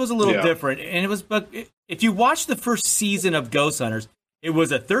 Ghost Hunters was a little different, and it was. But if you watch the first season of Ghost Hunters, it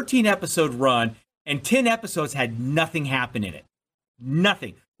was a 13-episode run, and 10 episodes had nothing happen in it.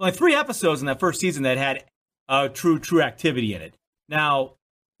 Nothing. Only 3 episodes in that first season that had true activity in it. Now,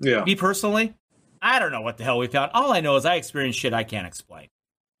 me personally, I don't know what the hell we found. All I know is I experienced shit I can't explain.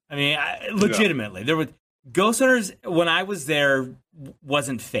 I mean, legitimately, there were Ghost Hunters when I was there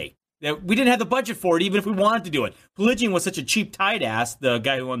wasn't fake. We didn't have the budget for it, even if we wanted to do it. Pelagian was such a cheap tight ass, the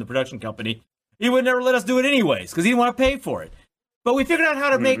guy who owned the production company, he would never let us do it anyways, because he didn't want to pay for it. But we figured out how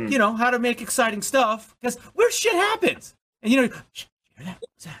to make, how to make exciting stuff because weird shit happens. And hear that?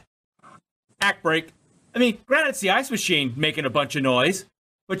 What's that? Act break. I mean, granted, it's the ice machine making a bunch of noise,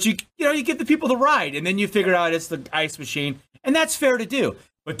 but you give the people the ride, and then you figure out it's the ice machine, and that's fair to do.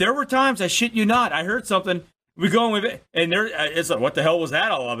 But there were times, I shit you not, I heard something. We go with it, and it's like, what the hell was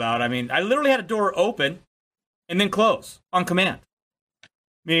that all about? I mean, I literally had a door open and then close on command. I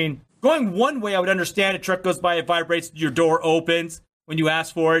mean, going one way, I would understand. A truck goes by, it vibrates, your door opens when you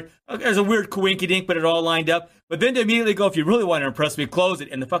ask for it. There's a weird coinky-dink, but it all lined up. But then to immediately go, if you really want to impress me, close it,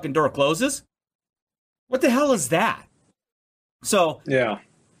 and the fucking door closes? What the hell is that? So, yeah,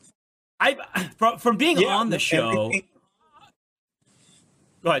 from being on the show.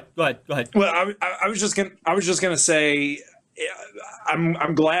 Go ahead. Well, I was just gonna say,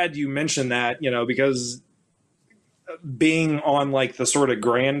 I'm glad you mentioned that, because being on like the sort of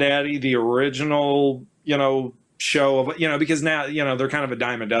Granddaddy, the original, show of, because now, they're kind of a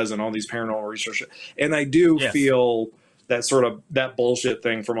dime a dozen, all these paranormal research, and I do feel that sort of that bullshit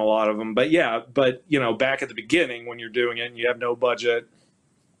thing from a lot of them. But back at the beginning when you're doing it and you have no budget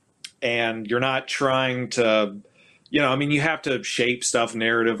and you're not trying to, you have to shape stuff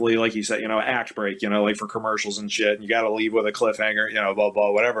narratively, like you said, act break, like for commercials and shit, and you got to leave with a cliffhanger, blah,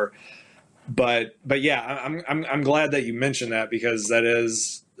 blah, whatever. But yeah, I'm glad that you mentioned that, because that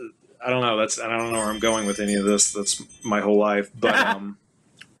is, I don't know where I'm going with any of this. That's my whole life. But,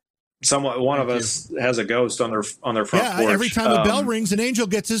 one of us has a ghost on their front porch. Yeah, every time a bell rings, an angel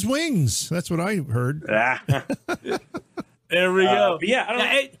gets his wings. That's what I heard. There we go. Yeah,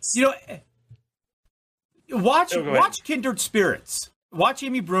 I don't watch Kindred Spirits. Watch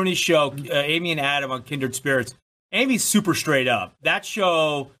Amy Bruni's show, Amy and Adam on Kindred Spirits. Amy's super straight up. That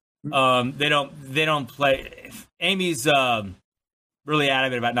show, they don't play. Amy's really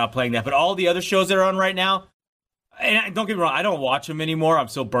adamant about not playing that. But all the other shows that are on right now, and don't get me wrong, I don't watch them anymore. I'm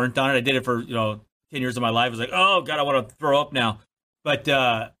so burnt on it. I did it for 10 years of my life. I was like, oh god, I want to throw up now. But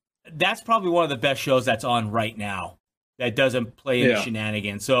that's probably one of the best shows that's on right now that doesn't play any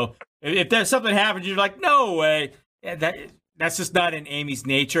shenanigans. So if there's something happens, you're like, no way. Yeah, that's just not in Amy's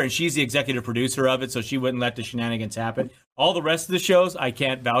nature, and she's the executive producer of it, so she wouldn't let the shenanigans happen. All the rest of the shows, I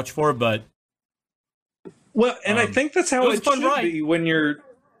can't vouch for, but I think that's how it should be when you're.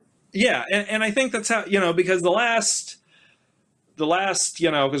 Yeah, and I think that's how, because the last,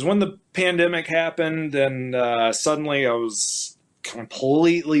 because when the pandemic happened and suddenly I was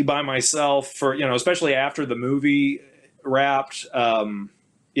completely by myself for, especially after the movie wrapped, I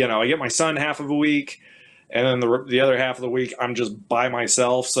get my son half of a week, and then the other half of the week I'm just by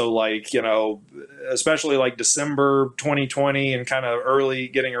myself. So especially like December 2020 and kind of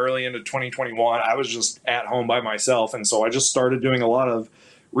getting early into 2021, I was just at home by myself. And so I just started doing a lot of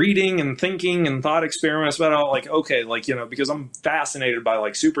reading and thinking and thought experiments about because I'm fascinated by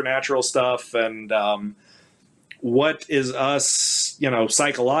like supernatural stuff and what is us,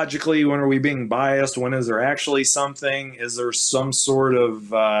 psychologically, when are we being biased? When is there actually something? Is there some sort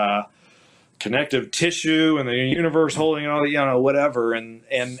of connective tissue in the universe holding all, whatever. And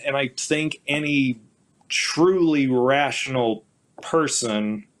I think any truly rational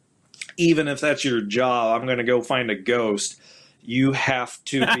person, even if that's your job, I'm going to go find a ghost. You have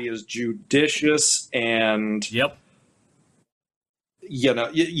to be as judicious and, you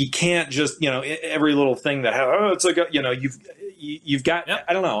can't just, every little thing that, it's like, you've got,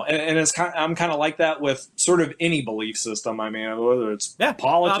 I don't know. And it's I'm kind of like that with sort of any belief system. I mean, whether it's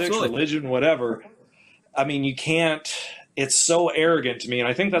politics, religion, whatever. I mean, you can't, it's so arrogant to me. And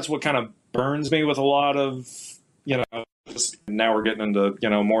I think that's what kind of burns me with a lot of, now we're getting into,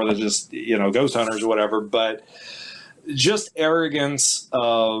 more than just, ghost hunters or whatever, but just arrogance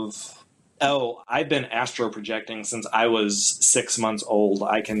of, oh, I've been astro projecting since I was 6 months old.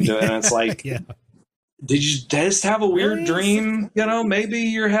 I can do it. And it's like, did you just have a weird dream? Maybe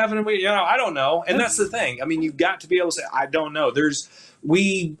you're having a weird, I don't know. And that's the thing. I mean, you've got to be able to say, I don't know.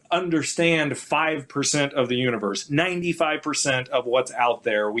 We understand 5% of the universe, 95% of what's out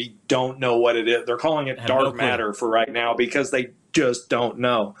there. We don't know what it is. They're calling it dark matter for right now because they just don't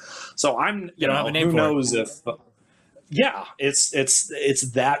know. So who knows if, it's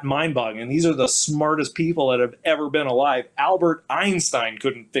that mind-boggling. And these are the smartest people that have ever been alive. Albert Einstein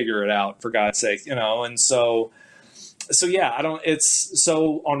couldn't figure it out, for God's sake, and so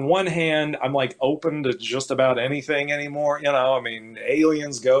on one hand, I'm like open to just about anything anymore, I mean,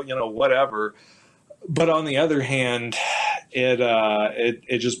 aliens go, whatever. But on the other hand,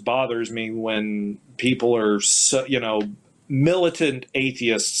 it just bothers me when people are so, militant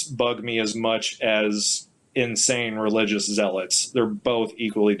atheists bug me as much as insane religious zealots. They're both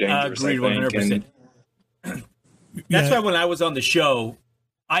equally dangerous. Agreed, 100%. That's why when I was on the show,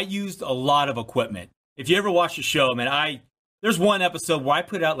 I used a lot of equipment. If you ever watch the show, man, there's one episode where I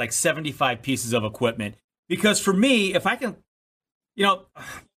put out like 75 pieces of equipment because for me, if I can,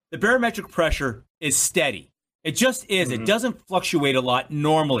 the barometric pressure is steady. It just is. Mm-hmm. It doesn't fluctuate a lot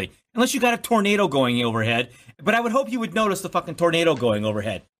normally, unless you got a tornado going overhead. But I would hope you would notice the fucking tornado going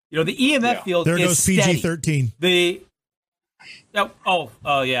overhead. The EMF field there is goes steady. PG-13.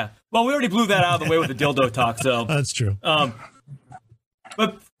 Oh, yeah. Well, we already blew that out of the way with the dildo talk, so. That's true.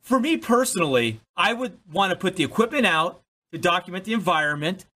 But for me personally, I would want to put the equipment out to document the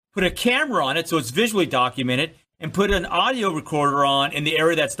environment, put a camera on it so it's visually documented, and put an audio recorder on in the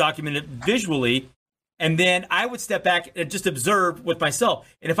area that's documented visually, and then I would step back and just observe with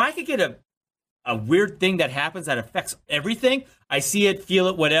myself. And if I could get a weird thing that happens that affects everything, I see it, feel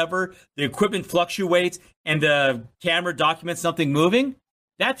it, whatever, the equipment fluctuates, and the camera documents something moving,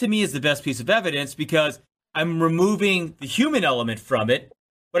 that to me is the best piece of evidence because I'm removing the human element from it,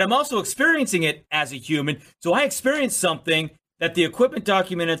 but I'm also experiencing it as a human. So I experienced something that the equipment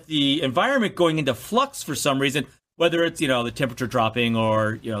documented the environment going into flux for some reason, whether it's, the temperature dropping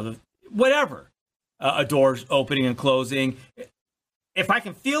or, whatever, a door opening and closing. If I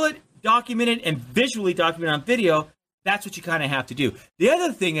can feel it, document it, and visually document on video, that's what you kind of have to do. The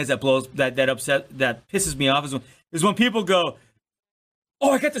other thing is that pisses me off is when people go,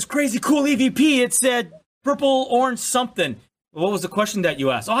 oh, I got this crazy cool EVP. It said purple, orange, something. What was the question that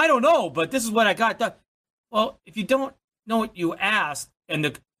you asked? Oh, I don't know, but this is what I got. Well, if you don't know what you asked,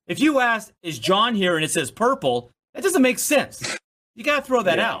 if you asked, is John here, and it says purple, that doesn't make sense. You got to throw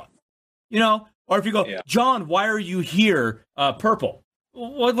that out, Or if you go, John, why are you here, purple?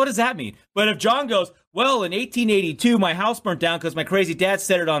 What does that mean? But if John goes, well, in 1882, my house burnt down because my crazy dad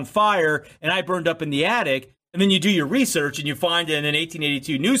set it on fire, and I burned up in the attic, and then you do your research, and you find in an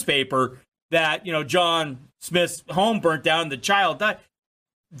 1882 newspaper that, John Smith's home burnt down, the child died.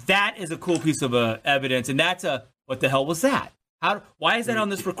 That is a cool piece of evidence, and that's what the hell was that? Why is that on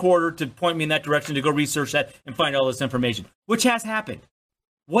this recorder to point me in that direction to go research that and find all this information, which has happened?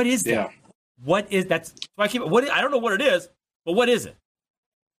 What is that? Yeah. What is that's? I don't know what it is, but what is it?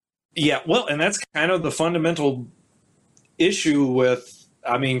 Yeah, well, and that's kind of the fundamental issue with,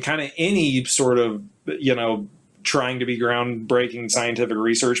 kind of any sort of, trying to be groundbreaking scientific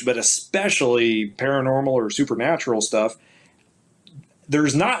research, but especially paranormal or supernatural stuff.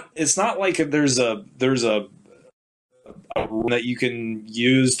 It's not like there's a rule that you can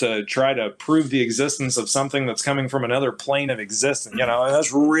use to try to prove the existence of something that's coming from another plane of existence. And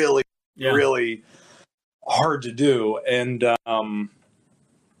that's really, really hard to do. And, I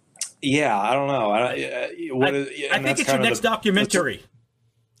don't know. I think it's your next documentary.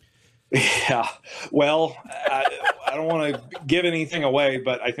 Yeah. Well, I don't want to give anything away,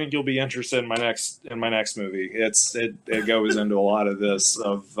 but I think you'll be interested in my next movie. It goes into a lot of this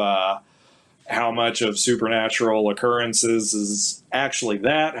of how much of supernatural occurrences is actually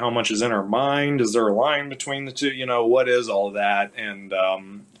that, how much is in our mind, is there a line between the two? What is all that? And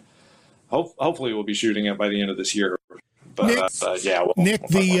hopefully we'll be shooting it by the end of this year. But Nick,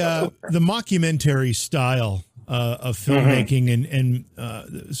 the mockumentary style of filmmaking and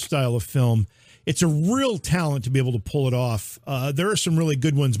style of film, it's a real talent to be able to pull it off. There are some really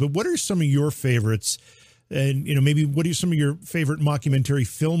good ones, but what are some of your favorites? And maybe what are some of your favorite mockumentary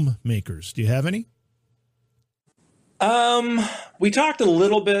filmmakers? Do you have any? We talked a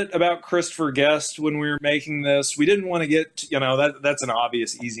little bit about Christopher Guest when we were making this. We didn't want to get, that's an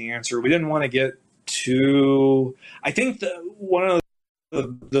obvious, easy answer. We didn't want to get too. I think one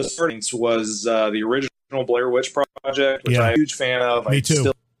of the startings was the original Blair Witch Project, which I'm a huge fan of. Me too.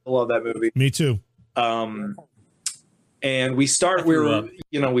 Still love that movie. Me too. And we started.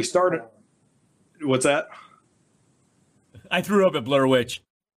 What's that? I threw up at Blair Witch.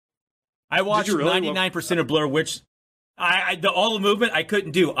 I watched 99% of Blair Witch. All the movement I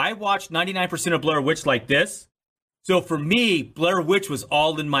couldn't do. I watched 99% of Blair Witch like this. So for me, Blair Witch was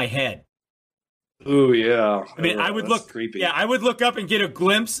all in my head. Oh yeah. I would look creepy. Yeah, I would look up and get a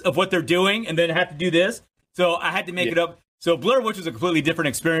glimpse of what they're doing, and then have to do this. So I had to make it up. So Blair Witch was a completely different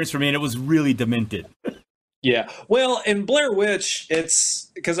experience for me, and it was really demented. Yeah. Well, in Blair Witch, it's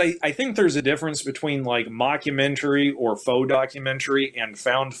because I think there's a difference between like mockumentary or faux documentary and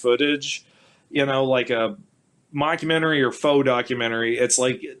found footage. Like a mockumentary or faux documentary, it's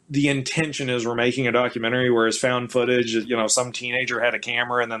like the intention is we're making a documentary, whereas found footage, some teenager had a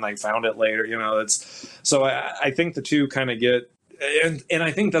camera and then they found it later. So I think the two kind of get, and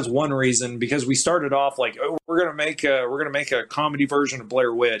I think that's one reason, because we started off like, oh, we're gonna make a comedy version of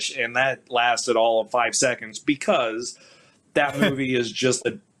Blair Witch, and that lasted all of 5 seconds because that movie is just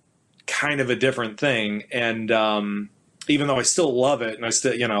a kind of a different thing. And even though I still love it, and I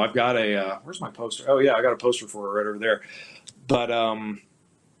still, you know, I've got a where's my poster? Oh yeah, I got a poster for it right over there.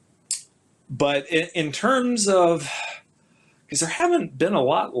 But in terms of, because there haven't been a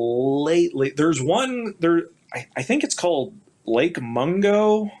lot lately. There's one there. I think it's called Lake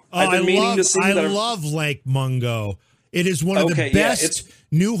Mungo. I've been meaning to see. I love Lake Mungo. It is one of the best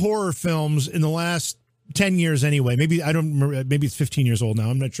new horror films in the last 10 years anyway. Maybe I don't remember, maybe it's 15 years old now.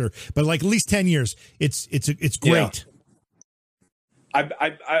 I'm not sure. But like at least 10 years. It's great. Yeah.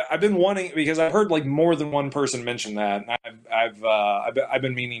 I've been wanting, because I've heard like more than one person mention that. And I've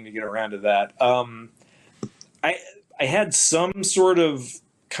been meaning to get around to that. I had some sort of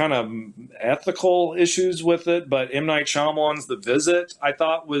kind of ethical issues with it, but M. Night Shyamalan's The Visit I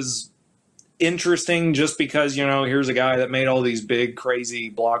thought was interesting, just because, you know, here's a guy that made all these big crazy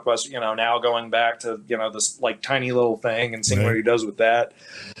blockbusters, you know, now going back to, you know, this like tiny little thing and seeing what he does with that.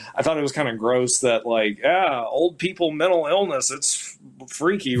 I thought it was kind of gross that, like, old people mental illness, it's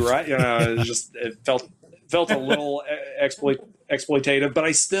freaky, right? You know, it felt a little exploitative, but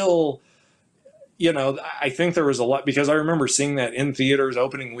I still, you know, I think there was a lot, because I remember seeing that in theaters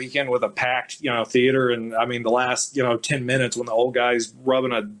opening weekend with a packed, you know, theater. And I mean, the last, you know, 10 minutes when the old guy's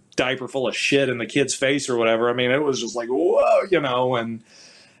rubbing a diaper full of shit in the kid's face or whatever, I mean, it was just like, whoa, you know, and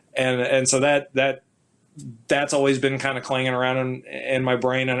so that's always been kind of clanging around in my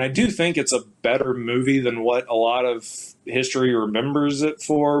brain. And I do think it's a better movie than what a lot of history remembers it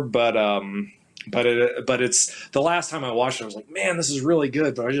for. But it's, the last time I watched it, I was like, man, this is really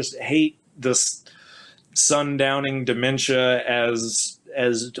good, but I just hate this sundowning dementia as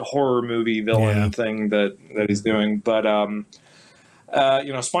horror movie villain thing that he's doing. But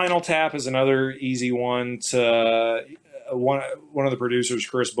you know, Spinal Tap is another easy one to one of the producers,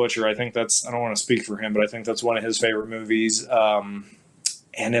 Chris Butcher. I think that's, I don't want to speak for him, but I think that's one of his favorite movies. And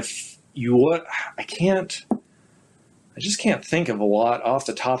if you would, I just can't think of a lot off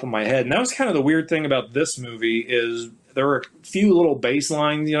the top of my head. And that was kind of the weird thing about this movie, is there were a few little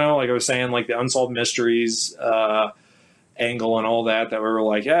baselines, you know, like I was saying, like the Unsolved Mysteries angle and all that we were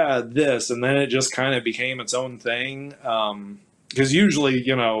like, this, and then it just kind of became its own thing. Because usually,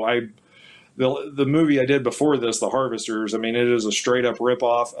 you know, the movie I did before this, The Harvesters, I mean, it is a straight up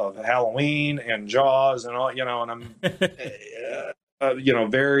ripoff of Halloween and Jaws and all, you know, and I'm, you know,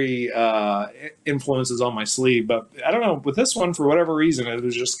 very influences on my sleeve. But I don't know, with this one, for whatever reason, it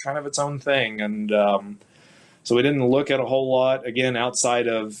was just kind of its own thing. And so we didn't look at a whole lot, again, outside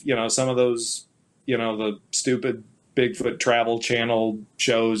of, you know, some of those, you know, the stupid Bigfoot Travel Channel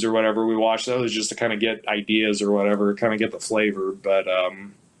shows or whatever. We watched those just to kind of get ideas or whatever, kind of get the flavor. But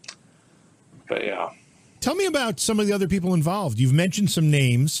yeah. Tell me about some of the other people involved. You've mentioned some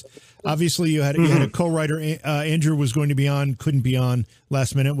names. Obviously, you had a co-writer. Andrew was going to be on, couldn't be on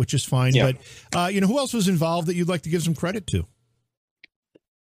last minute, which is fine. Yeah. But you know, who else was involved that you'd like to give some credit to?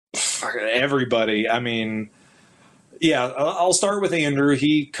 Everybody. I mean, yeah, I'll start with Andrew.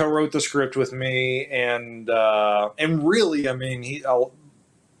 He co-wrote the script with me, and really, I mean,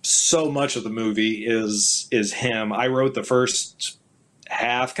 so much of the movie is him. I wrote the first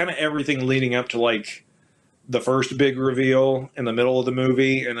half, kind of everything leading up to like the first big reveal in the middle of the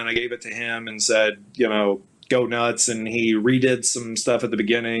movie, and then I gave it to him and said, you know, go nuts. And he redid some stuff at the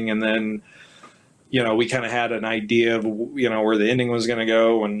beginning, and then, you know, we kind of had an idea of, you know, where the ending was going to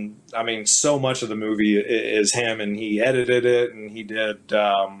go. And I mean, so much of the movie is him, and he edited it, and he did,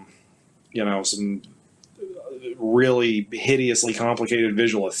 you know, some really hideously complicated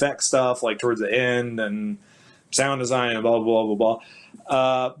visual effects stuff, like towards the end, and sound design and blah, blah, blah, blah.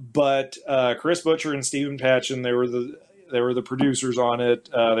 But Chris Butcher and Stephen Patchen, they were the producers on it.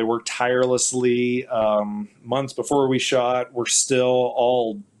 They worked tirelessly. Months before we shot, we're still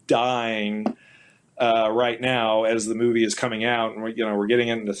all dying right now as the movie is coming out, and we're getting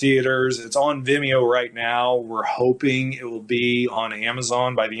it into theaters. It's on Vimeo right now. We're hoping it will be on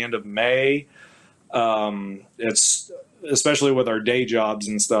Amazon by the end of May. It's, especially with our day jobs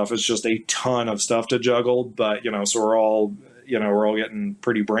and stuff, it's just a ton of stuff to juggle. But so we're all getting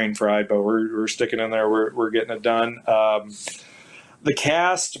pretty brain fried, but we're sticking in there. We're getting it done. The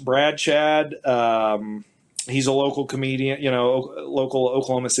cast: Brad Chad. He's a local comedian, local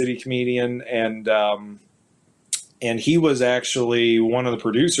Oklahoma City comedian, and he was actually one of the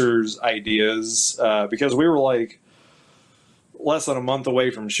producers' ideas because we were like less than a month away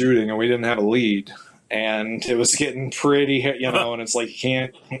from shooting and we didn't have a lead, and it was getting pretty, and it's like you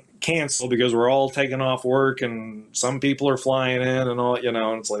can't cancel because we're all taking off work and some people are flying in and all,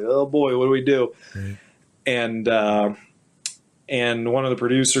 and it's like, oh boy, what do we do? Right. and one of the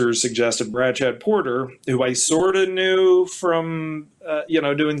producers suggested Brad Chad Porter, who I sort of knew from,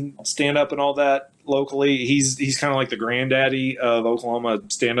 doing stand-up and all that locally. He's kind of like the granddaddy of Oklahoma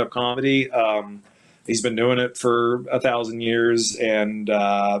stand-up comedy. He's been doing it for 1,000 years, and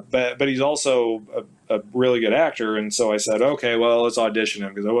but he's also a really good actor. And so I said, okay, well, let's audition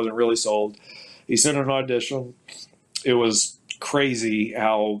him, because I wasn't really sold. He sent an audition. It was crazy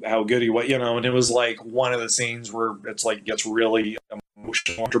how good he was, and it was like one of the scenes where it's like gets really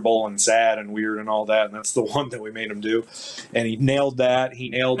emotional and sad and weird and all that, and that's the one that we made him do, and he nailed that. He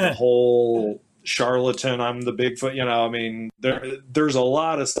nailed the whole charlatan, I'm the Bigfoot, I mean, there's a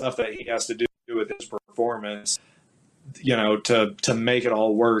lot of stuff that he has to do with his performance, to make it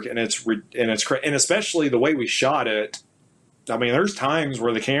all work, and and especially the way we shot it. I mean, there's times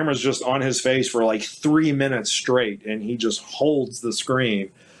where the camera's just on his face for like 3 minutes straight, and he just holds the screen.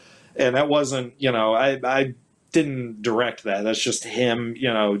 And that wasn't, I didn't direct that. That's just him,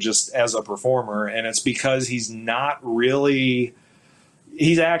 just as a performer. And it's because he's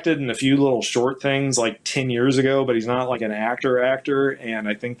acted in a few little short things like 10 years ago, but he's not like an actor. And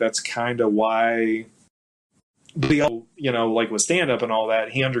I think that's kind of why, like with stand up and all that,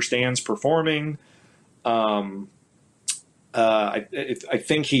 he understands performing. I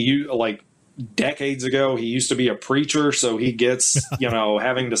think like decades ago, he used to be a preacher, so he gets,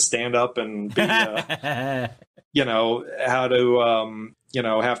 having to stand up and be, how to,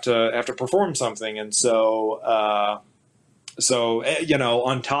 have to perform something. And so, on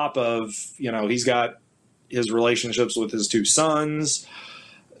top of, he's got his relationships with his two sons,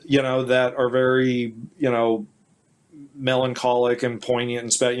 that are very, melancholic and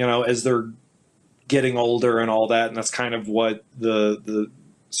poignant and, as they're getting older and all that. And that's kind of what the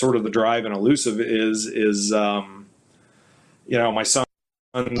sort of the drive in Elusive is, my son,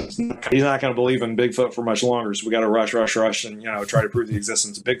 he's not going to believe in Bigfoot for much longer. So we got to rush and, try to prove the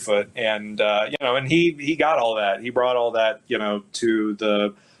existence of Bigfoot. And, and he got all that. He brought all that, to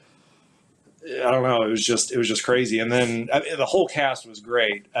the, I don't know. It was just crazy. And then the whole cast was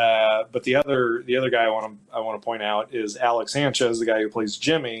great. But the other guy I want to point out is Alex Sanchez, the guy who plays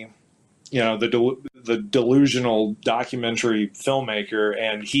Jimmy, the delusional documentary filmmaker,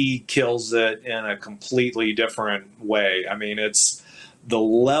 and he kills it in a completely different way. I mean, it's the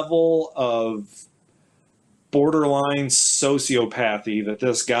level of borderline sociopathy that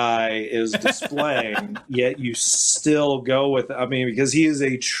this guy is displaying, yet you still go with, because he is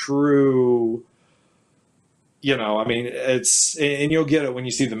a true, it's, and you'll get it when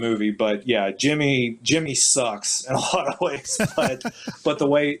you see the movie, but yeah, Jimmy sucks in a lot of ways, but the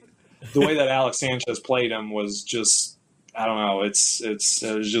way that Alex Sanchez played him was just, I don't know. It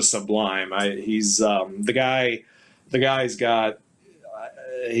was just sublime. He's the guy's got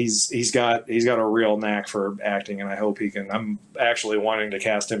a real knack for acting, and I hope he can. I'm actually wanting to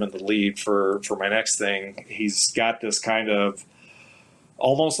cast him in the lead for my next thing. He's got this kind of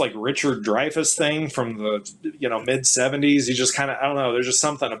almost like Richard Dreyfuss thing from the mid 70s. He just kind of, I don't know, there's just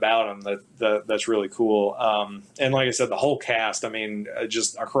something about him that's really cool. And like I said, the whole cast,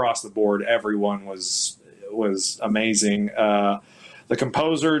 just across the board, everyone was amazing. The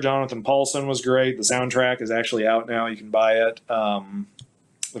composer, Jonathan Paulson, was great. The soundtrack is actually out now. You can buy it.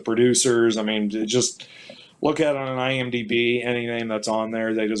 The producers, just look at it on IMDb. Any name that's on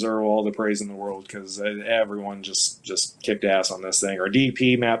there, they deserve all the praise in the world, because everyone just kicked ass on this thing. Our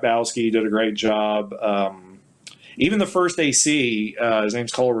DP, Matt Bowski, did a great job. Even the first AC, his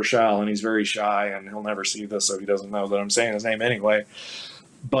name's Cole Rochelle, and he's very shy, and he'll never see this, so he doesn't know that I'm saying his name anyway.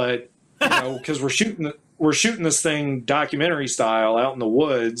 But because we're shooting this thing documentary style out in the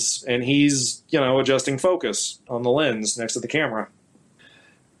woods, and he's adjusting focus on the lens next to the camera.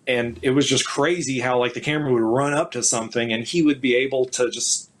 And it was just crazy how like the camera would run up to something and he would be able to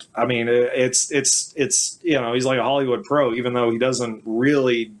just, it's he's like a Hollywood pro, even though he doesn't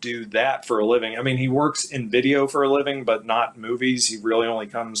really do that for a living. He works in video for a living, but not movies. He really only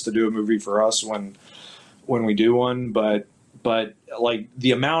comes to do a movie for us when we do one. But like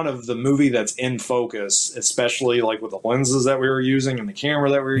the amount of the movie that's in focus, especially like with the lenses that we were using and the camera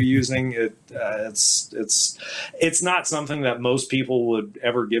that we were using, it's not something that most people would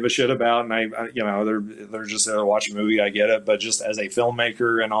ever give a shit about. And they're just there to watch a movie. I get it, but just as a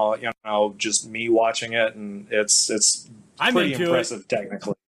filmmaker and all, just me watching it, and it's pretty impressive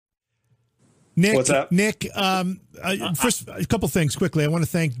technically. Nick, what's up? Nick, first, a couple things quickly. I want to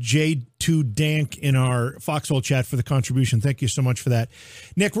thank J2 Dank in our Foxhole chat for the contribution. Thank you so much for that.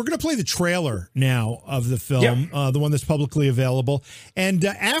 Nick, we're going to play the trailer now of the film, the one that's publicly available. And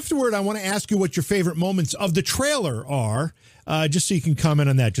afterward, I want to ask you what your favorite moments of the trailer are, just so you can comment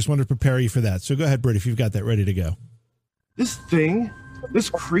on that. Just wanted to prepare you for that. So go ahead, Britt, if you've got that ready to go. This thing, this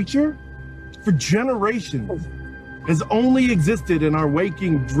creature, for generations, has only existed in our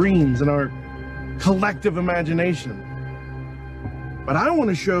waking dreams and our collective imagination. But I want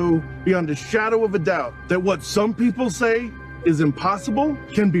to show beyond a shadow of a doubt that what some people say is impossible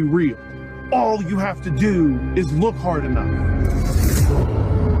can be real. All you have to do is look hard enough.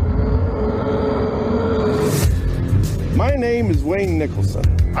 My name is Wayne Nicholson.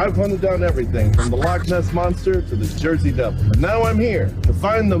 I've hunted down everything from the Loch Ness Monster to the Jersey Devil. And now I'm here to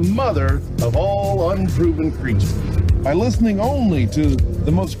find the mother of all unproven creatures. By listening only to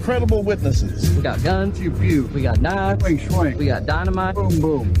the most credible witnesses. We got guns, Pew pew. we got knives, Swing swing. we got dynamite. Boom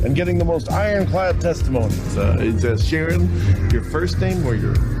boom. And getting the most ironclad testimonies. Sharon, your first name or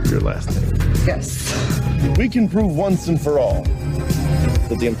your last name? Yes. We can prove once and for all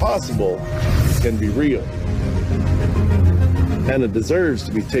that the impossible can be real. And it deserves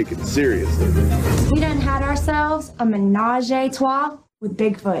to be taken seriously. We done had ourselves a menage a trois with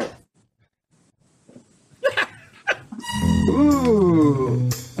Bigfoot. Ooh.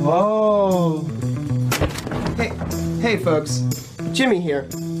 Oh. Hey folks. Jimmy here.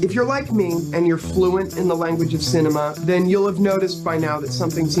 If you're like me and you're fluent in the language of cinema, then you'll have noticed by now that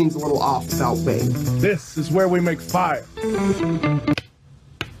something seems a little off about Wayne. This is where we make fire.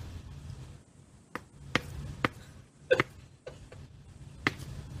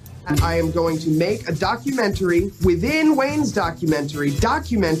 I am going to make a documentary within Wayne's documentary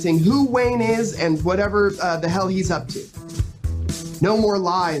documenting who Wayne is and whatever the hell he's up to. No more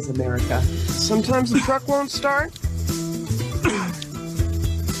lies, America. Sometimes the truck won't start.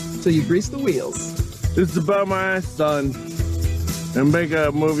 So you grease the wheels. It's about my son. And make a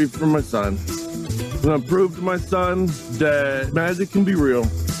movie for my son. I'm gonna prove to my son that magic can be real.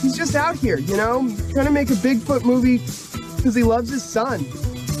 He's just out here, you know, trying to make a Bigfoot movie because he loves his son.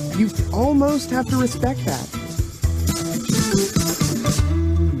 You almost have to respect that.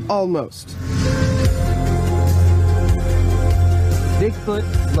 Almost. Bigfoot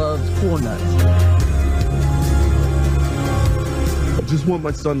loves corn nuts. I just want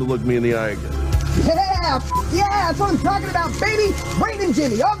my son to look me in the eye again. Yeah, that's what I'm talking about, baby. Wayne and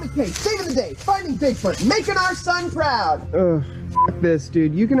Jimmy on the case, saving the day, finding Bigfoot, making our son proud. Ugh, f this,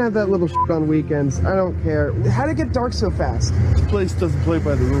 dude. You can have that little shit on weekends. I don't care. How'd it get dark so fast? This place doesn't play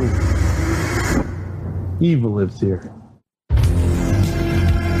by the rules. Evil lives here.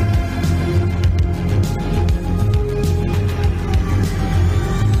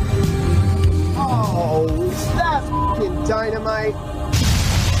 Oh, is that f***ing dynamite?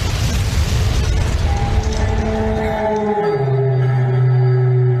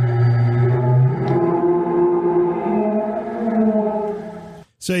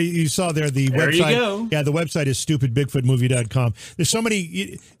 So you saw there the There website. you go. Yeah, the website is stupidbigfootmovie.com. There's so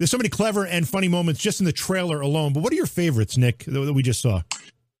many clever and funny moments just in the trailer alone. But what are your favorites, Nick, that we just saw?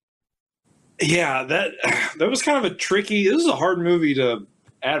 Yeah, that was kind of a tricky. This is a hard movie to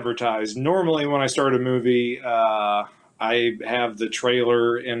advertise. Normally, when I start a movie, I have the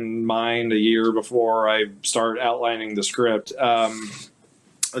trailer in mind a year before I start outlining the script.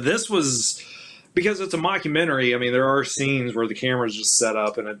 This was, because it's a mockumentary, I mean, there are scenes where the camera's just set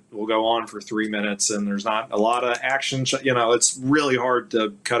up and it will go on for 3 minutes and there's not a lot of action. It's really hard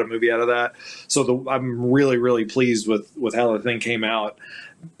to cut a movie out of that. So I'm really, really pleased with how the thing came out.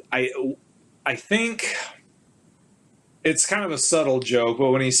 I think it's kind of a subtle joke,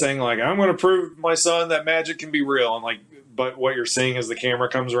 but when he's saying, like, I'm going to prove my son that magic can be real, and, like, but what you're seeing is the camera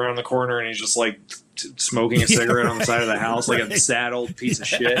comes around the corner and he's just, like, smoking a cigarette on the side of the house like a sad old piece of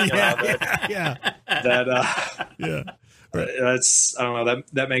shit. That's, I don't know,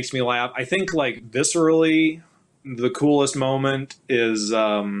 that makes me laugh. I think, like, viscerally, the coolest moment is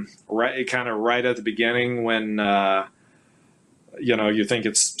right at the beginning when you think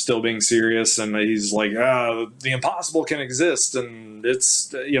it's still being serious, and he's like, the impossible can exist, and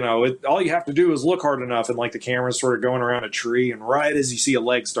it's, all you have to do is look hard enough, and, like, the camera's sort of going around a tree, and right as you see a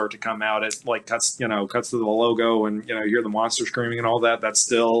leg start to come out, it, like, cuts to the logo, and, you hear the monster screaming and all that. That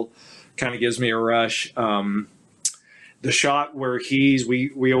still kind of gives me a rush. The shot where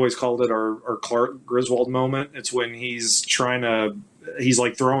we always called it our Clark Griswold moment. It's when he's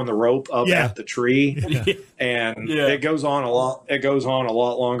like throwing the rope up at the tree, and it goes on a lot. It goes on a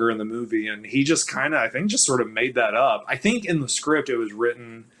lot longer in the movie, and he just kind of, I think, just sort of made that up. I think in the script it was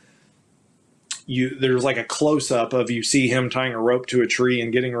written. There's like a close up of you see him tying a rope to a tree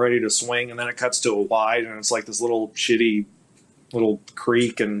and getting ready to swing, and then it cuts to a wide, and it's like this little shitty little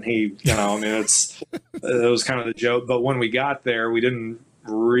creek, and it was kind of the joke. But when we got there, we didn't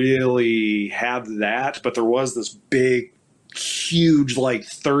really have that, but there was this big, huge, like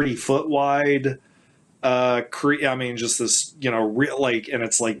 30-foot wide I mean, just this, real, like, and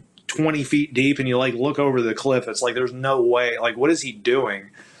it's like 20 feet deep, and you like look over the cliff. It's like, there's no way, like, what is he doing?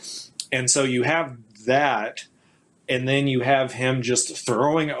 And so you have that, and then you have him just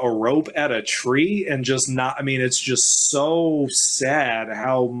throwing a rope at a tree and just not, I mean, it's just so sad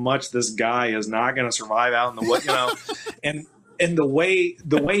how much this guy is not going to survive out in the wood, and the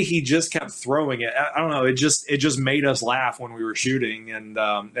way he just kept throwing it, I don't know, it just made us laugh when we were shooting, and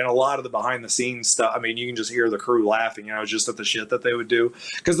a lot of the behind the scenes stuff. I mean, you can just hear the crew laughing, just at the shit that they would do,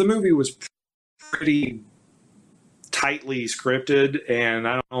 because the movie was pretty tightly scripted, and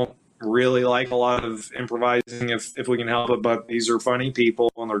I don't really like a lot of improvising if we can help it, but these are funny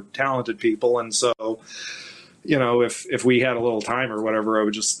people and they're talented people, and so if we had a little time or whatever, I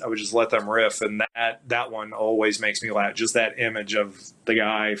would just let them riff, and that one always makes me laugh. Just that image of the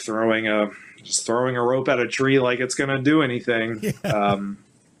guy throwing a rope at a tree like it's going to do anything. That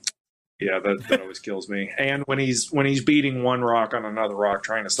always kills me. And when he's beating one rock on another rock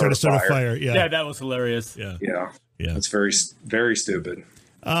trying to start a fire. Yeah, that was hilarious. Yeah. It's very, very stupid.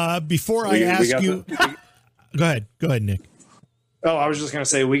 Before I ask you, go ahead, Nick. Oh, I was just going to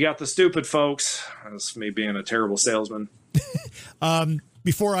say, we got the stupid folks. That's me being a terrible salesman.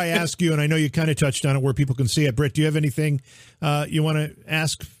 Before I ask you, and I know you kind of touched on it where people can see it, Britt, do you have anything you want to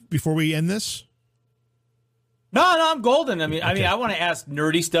ask before we end this? No, I'm golden. I mean, I want to ask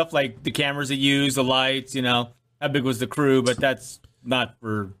nerdy stuff like the cameras they use, the lights, how big was the crew, but that's not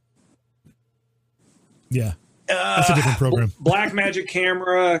for. Yeah. That's a different program. Blackmagic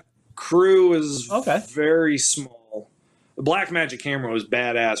camera crew is very small. The Blackmagic camera was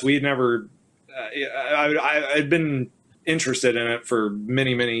badass. We had never. I'd been interested in it for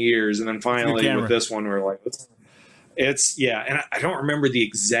many, many years, and then finally with this one, we're like, it's and I don't remember the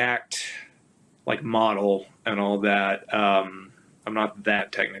exact like model and all that. I'm not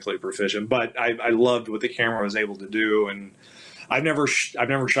that technically proficient, but I loved what the camera was able to do, and I've never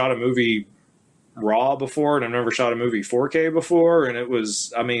shot a movie RAW before, and I've never shot a movie 4K before, and it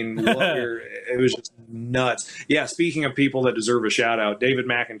was, it was just nuts. Yeah, speaking of people that deserve a shout out, David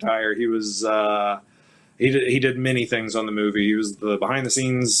McIntyre, he was he did many things on the movie. He was the behind the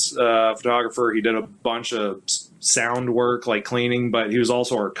scenes photographer. He did a bunch of sound work like cleaning, but he was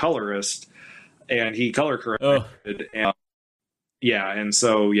also our colorist, and he color corrected. And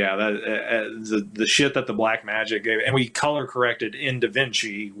so that the shit that the Blackmagic gave, and we color corrected in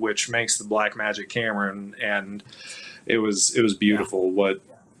DaVinci, which makes the Blackmagic camera, and it was beautiful what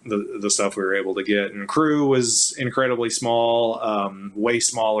the stuff we were able to get. And crew was incredibly small, way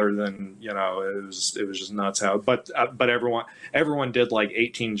smaller than it was just nuts how. But everyone did like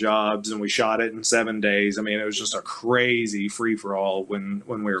 18 jobs, and we shot it in 7 days. I mean, it was just a crazy free for all when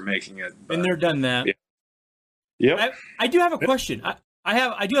we were making it. But, and they're done that. Yeah. Yep. I do have a question.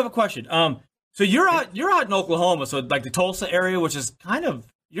 I do have a question. So you're out in Oklahoma, so like the Tulsa area, which is kind of,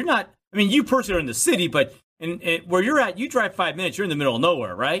 you're not. I mean, you personally are in the city, but in where you're at, you drive 5 minutes. You're in the middle of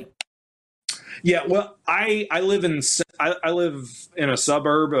nowhere, right? Yeah. Well, I live in a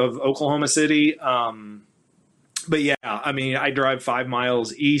suburb of Oklahoma City. But yeah, I mean, I drive 5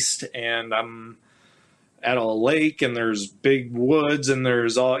 miles east, and I'm at a lake, and there's big woods, and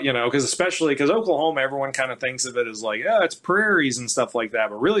there's all, because Oklahoma, everyone kind of thinks of it as like, it's prairies and stuff like that.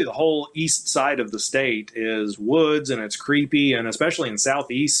 But really the whole east side of the state is woods, and it's creepy. And especially in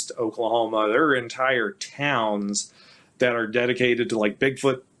southeast Oklahoma, there are entire towns that are dedicated to like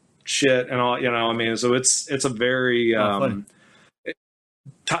Bigfoot shit and all, so it's a very,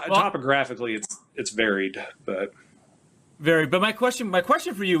 topographically it's varied, but. But my question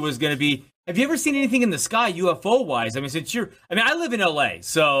for you was going to be, have you ever seen anything in the sky UFO wise? I mean, I live in LA,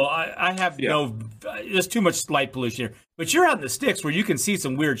 so I have there's too much light pollution here. But you're out in the sticks where you can see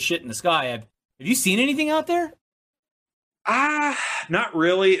some weird shit in the sky. Have you seen anything out there? Not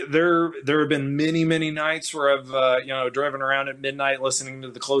really. There have been many, many nights where I've driven around at midnight listening to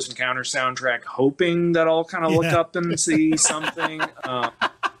the Close Encounters soundtrack, hoping that I'll kind of look up and see something. I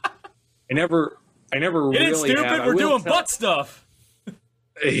never really it's stupid. have. We're doing butt stuff.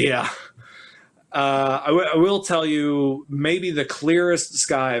 Yeah. I will tell you, maybe the clearest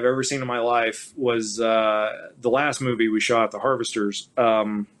sky I've ever seen in my life was the last movie we shot, The Harvesters.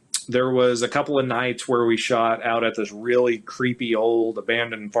 There was a couple of nights where we shot out at this really creepy old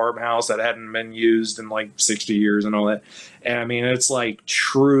abandoned farmhouse that hadn't been used in like 60 years and all that. And I mean, it's like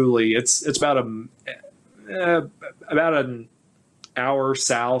truly, it's about an hour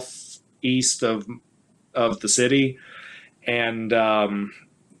southeast of the city, and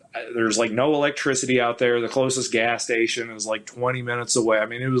there's like no electricity out there. The closest gas station is like 20 minutes away. I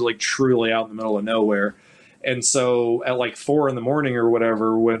mean, it was like truly out in the middle of nowhere. And so at like 4 a.m. or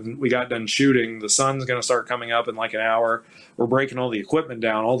whatever, when we got done shooting, the sun's going to start coming up in like an hour. We're breaking all the equipment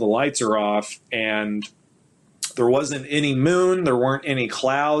down. All the lights are off, and there wasn't any moon. There weren't any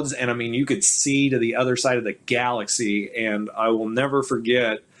clouds. And I mean, you could see to the other side of the galaxy. And I will never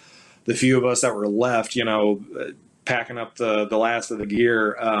forget the few of us that were left, you know, packing up the last of the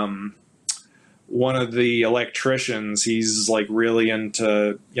gear. One of the electricians, he's like really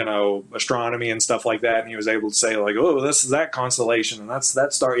into, you know, astronomy and stuff like that. And he was able to say like, oh, this is that constellation and that's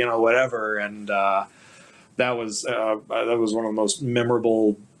that star, you know, whatever. And that was one of the most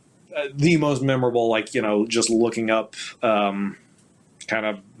memorable, like, you know, just looking up kind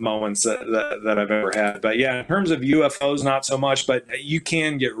of moments that I've ever had. But yeah, in terms of UFOs, not so much, but you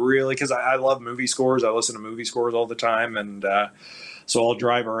can get really, because I love movie scores. I listen to movie scores all the time. And so I'll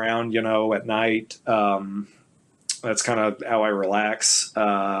drive around, you know, at night. That's kind of how I relax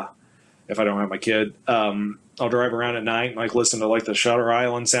if I don't have my kid. I'll drive around at night and like listen to like the Shutter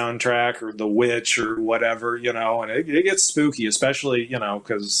Island soundtrack or The Witch or whatever, you know, and it gets spooky, especially, you know,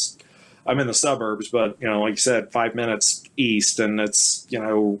 because I'm in the suburbs, but, you know, like you said, 5 minutes east, and it's, you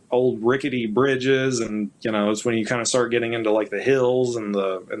know, old rickety bridges, and, you know, it's when you kind of start getting into like the hills and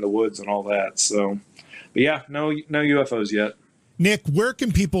the woods and all that. So, but yeah, no UFOs yet. Nick, where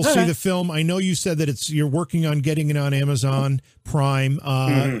can people see the film? I know you said that you're working on getting it on Amazon Prime.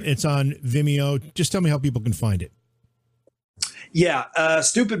 It's on Vimeo. Just tell me how people can find it. Yeah,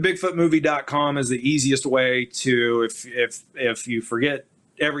 stupidbigfootmovie.com is the easiest way to, if you forget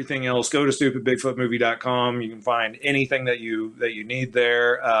everything else, go to stupidbigfootmovie.com. You can find anything that you need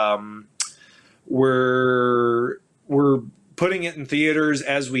there. We're putting it in theaters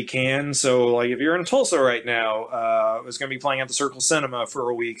as we can. So like if you're in Tulsa right now, it's going to be playing at the Circle Cinema for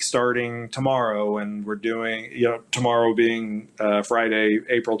a week starting tomorrow. And we're doing, you know, tomorrow being Friday,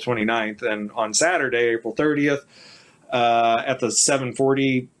 April 29th, and on Saturday, April 30th, at the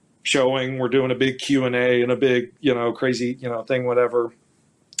 7:40 showing, we're doing a big Q&A and a big, you know, crazy, you know, thing, whatever.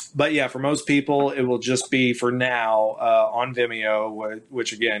 But yeah, for most people, it will just be for now on Vimeo,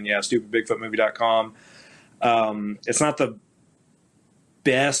 which again, yeah, stupidbigfootmovie.com. It's not the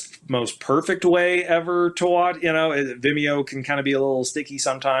best, most perfect way ever to watch. You know, Vimeo can kind of be a little sticky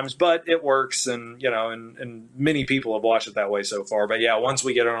sometimes, but it works. And, you know, and many people have watched it that way so far. But yeah, once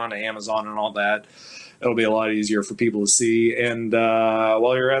we get it onto Amazon and all that, it'll be a lot easier for people to see. And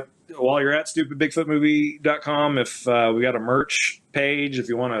while you're at stupidbigfootmovie.com, if we got a merch page, if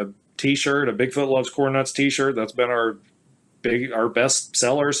you want a t-shirt, a Bigfoot Loves Corn Nuts t-shirt, that's been our best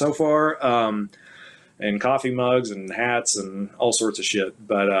seller so far. And coffee mugs and hats and all sorts of shit.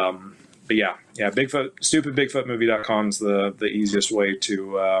 But yeah, stupidbigfootmovie.com is the easiest way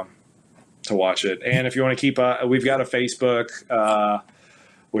to watch it. And if you want to keep we've got a Facebook,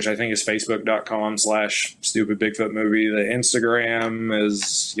 which I think is facebook.com/stupidbigfootmovie. The Instagram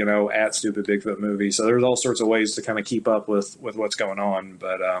is, you know, @stupidbigfootmovie. So there's all sorts of ways to kind of keep up with what's going on.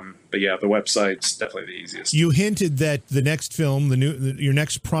 But yeah, the website's definitely the easiest. You hinted that the next film, your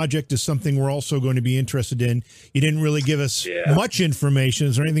next project, is something we're also going to be interested in. You didn't really give us much information.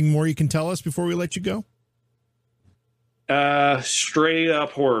 Is there anything more you can tell us before we let you go? Straight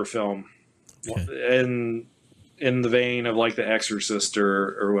up horror film. Okay. And in the vein of like The Exorcist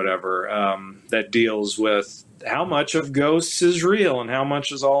or whatever, that deals with how much of ghosts is real and how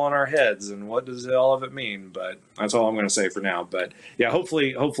much is all in our heads and what does all of it mean. But that's all I'm going to say for now. But yeah,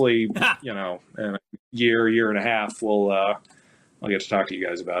 hopefully, you know, in a year and a half, I'll get to talk to you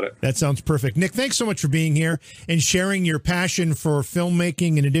guys about it. That sounds perfect. Nick, thanks so much for being here and sharing your passion for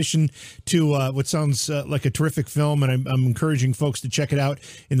filmmaking in addition to what sounds like a terrific film. And I'm encouraging folks to check it out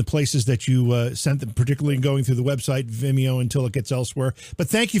in the places that you sent them, particularly going through the website, Vimeo, until it gets elsewhere. But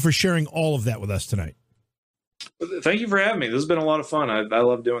thank you for sharing all of that with us tonight. Thank you for having me. This has been a lot of fun. I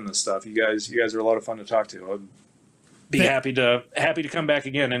love doing this stuff. You guys are a lot of fun to talk to. I'd be happy to come back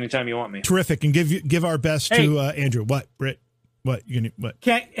again anytime you want me. Terrific. And give our best to Andrew. What, Britt? What?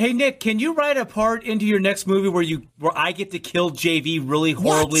 Hey Nick, can you write a part into your next movie where I get to kill JV really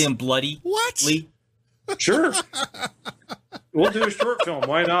horribly and bloody? What? Sure. We'll do a short film.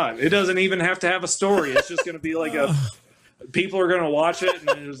 Why not? It doesn't even have to have a story. It's just going to be like people are going to watch it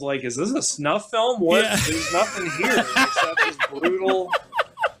and it's like, is this a snuff film? What? Yeah. There's nothing here except this brutal.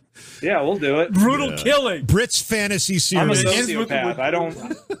 Yeah, we'll do it. Brutal killing. Britt's fantasy series. I'm a sociopath.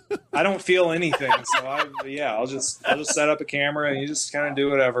 I don't feel anything. So I'll just set up a camera and you just kind of do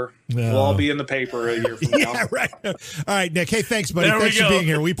whatever. No. We'll all be in the paper a year from now. Yeah, right. All right, Nick. Hey, thanks, buddy. Thanks for being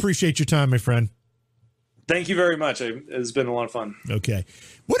here. We appreciate your time, my friend. Thank you very much. It's been a lot of fun. Okay.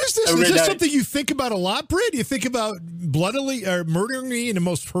 What is this? Is this something you think about a lot, Britt? You think about bloodily or murdering me in the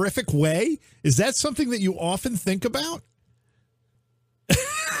most horrific way? Is that something that you often think about?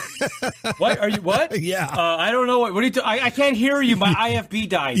 What are you? What? Yeah. I don't know. What are you? I can't hear you. My IFB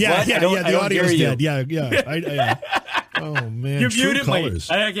died. Yeah, what? yeah. The audio's dead. Yeah. Oh man, You True muted me.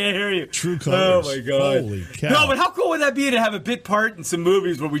 colors. I can't hear you. True colors. Oh my god. Holy cow. No, but how cool would that be to have a bit part in some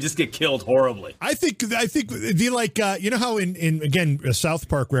movies where we just get killed horribly? I think it'd be like you know how in again a South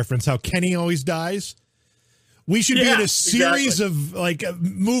Park reference how Kenny always dies. We should be in a series of like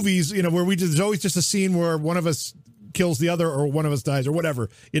movies, you know, where there's always just a scene where one of us kills the other or one of us dies or whatever,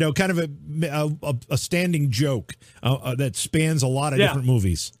 you know, kind of a standing joke that spans a lot of different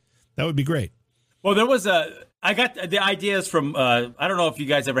movies. That would be great. Well, I got the ideas from I don't know if you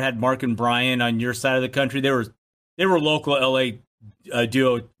guys ever had Mark and Brian on your side of the country. They were local LA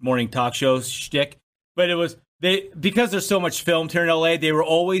duo morning talk show shtick, but it was because there's so much filmed here in LA. They were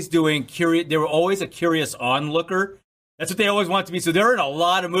always doing They were always a curious onlooker. That's what they always want to be. So they're in a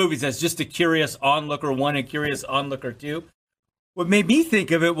lot of movies as just a curious onlooker 1 and curious onlooker 2. What made me think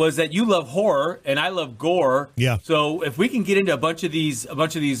of it was that you love horror and I love gore. Yeah. So if we can get into a bunch of these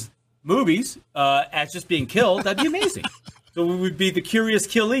movies as just being killed, that'd be amazing. So we would be the curious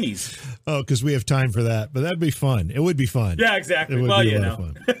killies. Oh, because we have time for that, but that'd be fun. It would be fun. Yeah, exactly. It would be a lot of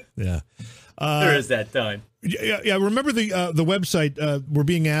fun. Yeah. There is that time. Yeah. Remember the website. We're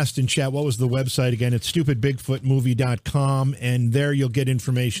being asked in chat, what was the website again? It's stupidbigfootmovie.com, and there you'll get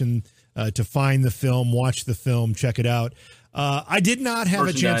information to find the film, watch the film, check it out. I did not have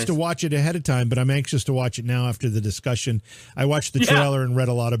a chance to watch it ahead of time, but I'm anxious to watch it now after the discussion. I watched the trailer and read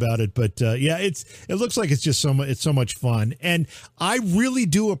a lot about it, but it looks like it's just so much fun, and I really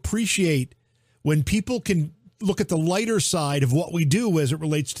do appreciate when people can look at the lighter side of what we do as it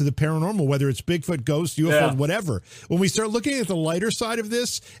relates to the paranormal, whether it's Bigfoot, ghosts, UFOs, whatever. When we start looking at the lighter side of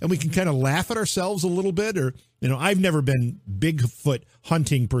this and we can kind of laugh at ourselves a little bit, or, you know, I've never been Bigfoot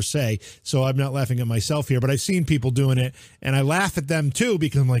hunting per se, so I'm not laughing at myself here, but I've seen people doing it and I laugh at them too,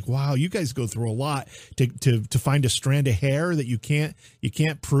 because I'm like, wow, you guys go through a lot to find a strand of hair that you can't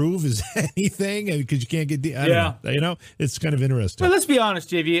prove is anything because you can't get I don't know, you know, it's kind of interesting. Well, let's be honest,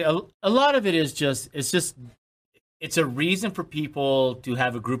 JV, a lot of it is it's a reason for people to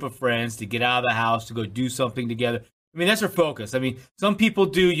have a group of friends, to get out of the house, to go do something together. I mean, that's their focus. I mean, some people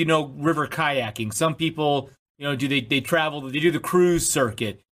do, you know, river kayaking. Some people, you know, they travel, they do the cruise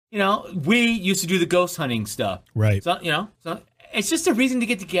circuit. You know, we used to do the ghost hunting stuff. Right. So, you know, it's just a reason to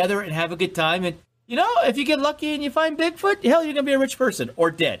get together and have a good time. And, you know, if you get lucky and you find Bigfoot, hell, you're going to be a rich person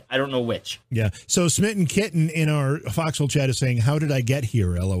or dead. I don't know which. Yeah. So Smitten Kitten in our Foxhole chat is saying, how did I get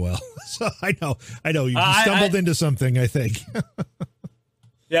here? LOL. So I know. You stumbled into something, I think.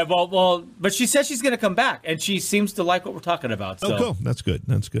 Yeah, well, but she says she's going to come back, and she seems to like what we're talking about. So. Oh, cool. That's good.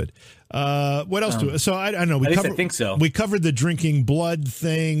 What else do? So I don't know. I think so. We covered the drinking blood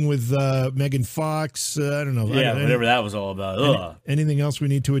thing with Megan Fox. I don't know. Yeah, whatever that was all about. Anything else we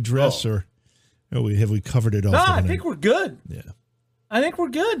need to address, or have we covered it all? No, I think we're good. Yeah, I think we're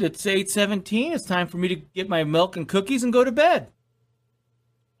good. It's 8:17. It's time for me to get my milk and cookies and go to bed.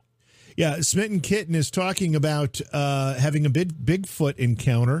 Yeah, Smitten Kitten is talking about having a Bigfoot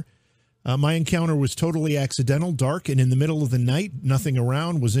encounter. My encounter was totally accidental, dark, and in the middle of the night, nothing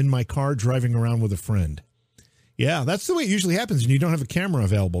around, was in my car driving around with a friend. Yeah, that's the way it usually happens, and you don't have a camera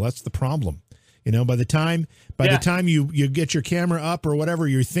available. That's the problem. You know, by the time you get your camera up or whatever,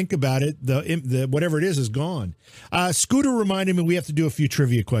 you think about it, the whatever it is gone. Scooter reminded me we have to do a few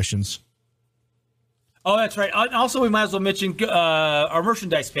trivia questions. Oh, that's right. Also, we might as well mention our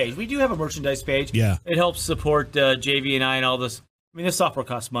merchandise page. We do have a merchandise page. Yeah. It helps support JV and I and all this. I mean, this software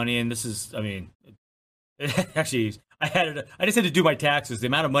costs money, and this is, I mean, actually, I just had to do my taxes. The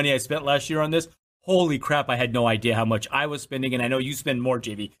amount of money I spent last year on this, holy crap, I had no idea how much I was spending, and I know you spend more,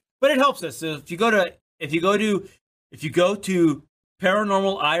 JV. But it helps us. So if you go to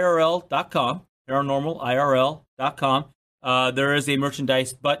paranormalirl.com, there is a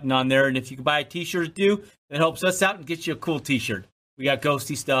merchandise button on there, and if you can buy a T-shirt or two, that helps us out and gets you a cool T-shirt. We got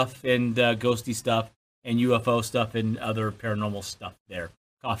ghosty stuff and UFO stuff and other paranormal stuff there.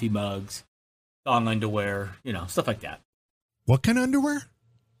 Coffee mugs, thong underwear, you know, stuff like that. What kind of underwear?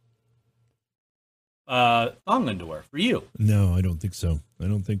 Thong underwear for you. No, I don't think so. I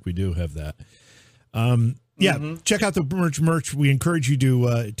don't think we do have that. Check out the merch. We encourage you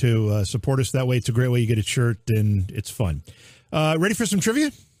to support us that way. It's a great way. You get a shirt and it's fun. Ready for some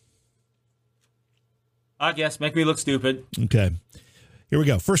trivia? I guess. Make me look stupid. Okay. Here we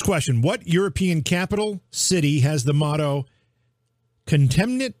go. First question. What European capital city has the motto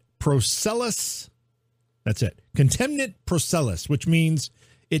Contemnit Procellis That's it. Contemnit Procellis, which means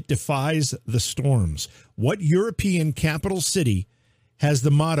it defies the storms. What European capital city has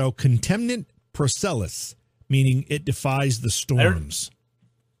the motto Contemnit Procellis, meaning it defies the storms?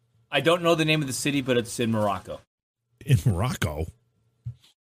 I don't know the name of the city, but it's in Morocco. In Morocco?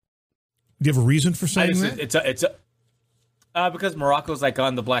 Do you have a reason for saying that? Because Morocco's like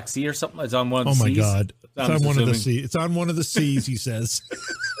on the Black Sea or something. It's on one of the seas. Oh, my God. It's on one of the seas. It's on one of the seas, he says.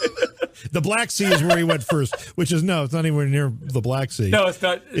 The Black Sea is where he went first, which is, no, it's not anywhere near the Black Sea. No, it's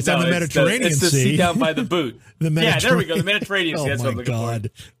not. It's on the Mediterranean Sea. It's the sea down by the boot. Yeah, there we go. The Mediterranean Sea. That's oh, my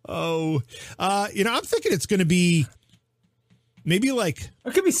God. Oh, I'm thinking it's going to be maybe like.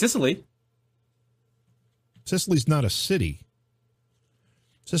 It could be Sicily. Sicily's not a city.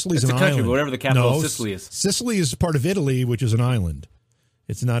 Sicily's it's an a country, island. but whatever the capital of Sicily is. Sicily is part of Italy, which is an island.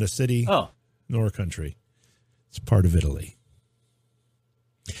 It's not a city nor a country. It's part of Italy.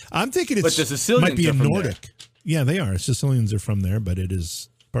 I'm thinking but the Sicilians might be a Nordic. There. Yeah, they are. Sicilians are from there, but it is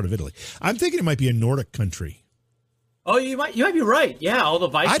part of Italy. I'm thinking it might be a Nordic country. Oh, you might be right. Yeah, all the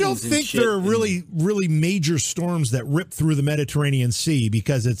Vikings. I don't think there are really major storms that rip through the Mediterranean Sea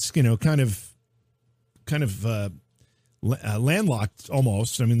because it's kind of landlocked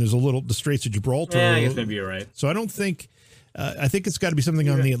almost. I mean, there's the Straits of Gibraltar. Yeah, I guess maybe you're right. So I don't think. I think it's got to be something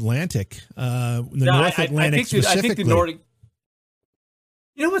on the Atlantic, North Atlantic specifically. I think the Nordic.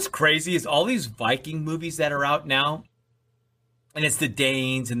 You know what's crazy is all these Viking movies that are out now, and it's the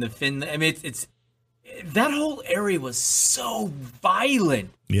Danes and the Finland. I mean, it's that whole area was so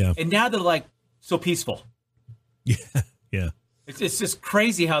violent. Yeah, and now they're like so peaceful. Yeah. It's just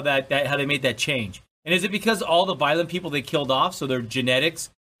crazy how how they made that change. And is it because all the violent people they killed off, so their genetics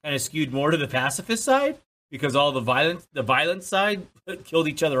kind of skewed more to the pacifist side because all the violent side killed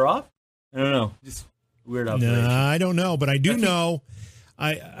each other off? I don't know. Just weird observation. No, I don't know, but I do know.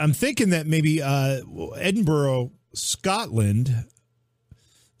 I'm thinking that maybe Edinburgh, Scotland,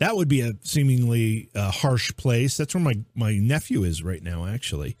 that would be a seemingly harsh place. That's where my nephew is right now,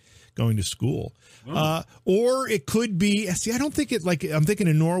 actually, going to school. Or it could be, I don't think I'm thinking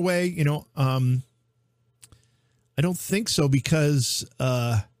in Norway, I don't think so because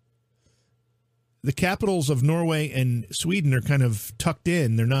the capitals of Norway and Sweden are kind of tucked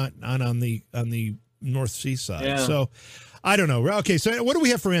in. They're not on the North Sea side. Yeah. So I don't know. Okay, so what do we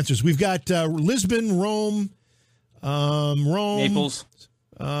have for answers? We've got Lisbon, Rome, Naples,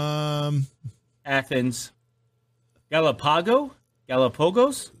 Athens, Galapagos,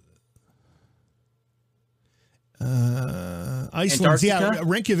 Iceland. Antarctica? Yeah,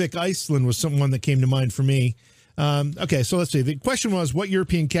 Reykjavik, Iceland was someone that came to mind for me. Okay, so let's see. The question was, what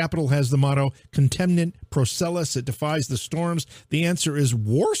European capital has the motto Contemnit Procellis? It defies the storms. The answer is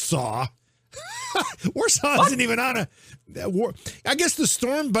Warsaw. Warsaw isn't even on a war. I guess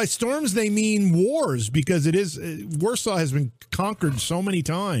by storms they mean wars because it is Warsaw has been conquered so many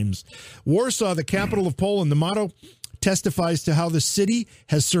times. Warsaw, the capital of Poland, the motto testifies to how the city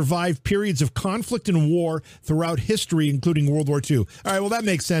has survived periods of conflict and war throughout history, including World War II. All right, well, that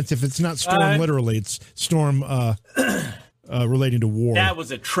makes sense. If it's not storm literally, it's storm relating to war. That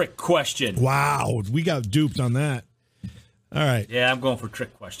was a trick question. Wow, we got duped on that. All right. Yeah, I'm going for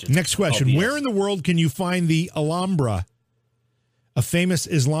trick question. Next question. Where in the world can you find the Alhambra, a famous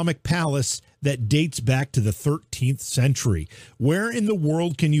Islamic palace that dates back to the 13th century? Where in the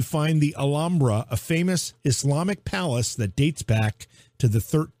world can you find the Alhambra, a famous Islamic palace that dates back to the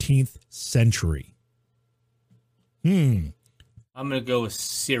 13th century? I'm going to go with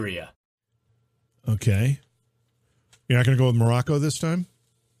Syria. Okay. You're not going to go with Morocco this time?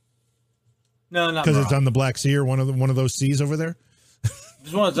 No, not because it's on the Black Sea or one of those seas over there.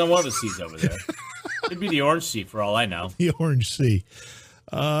 It's on one of the seas over there. It'd be the Orange Sea for all I know. The Orange Sea.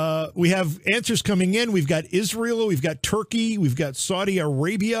 We have answers coming in. We've got Israel. We've got Turkey. We've got Saudi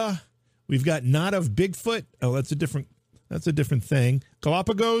Arabia. We've got not of Bigfoot. Oh, that's a different thing.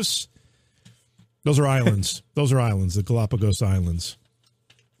 Galapagos. Those are islands. Those are islands. The Galapagos Islands.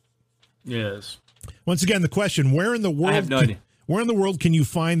 Yes. Once again, the question: Where in the world? I have no idea. Where in the world can you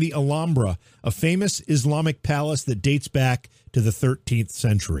find the Alhambra, a famous Islamic palace that dates back to the 13th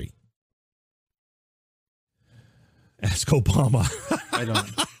century? Ask Obama. I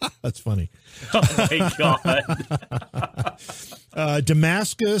don't. That's funny. Oh, my God.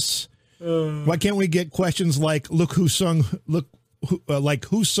 Damascus. Why can't we get questions like, look who sung, look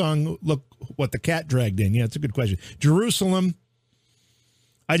what the cat dragged in? Yeah, it's a good question. Jerusalem.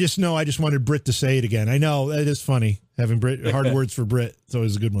 I just wanted Brit to say it again. I know, that is funny. Having hard words for Brit. It's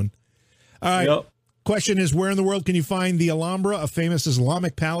always a good one. All right. Yep. Question is, where in the world can you find the Alhambra, a famous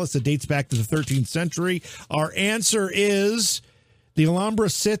Islamic palace that dates back to the 13th century? Our answer is the Alhambra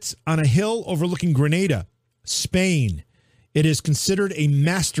sits on a hill overlooking Grenada Spain. It is considered a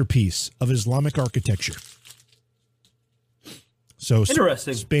masterpiece of Islamic architecture. So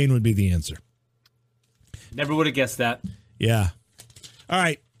Interesting. Spain would be the answer. Never would have guessed that. Yeah. All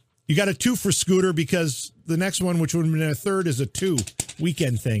right. You got a 2 for Scooter because the next one, which would have been a third, is a 2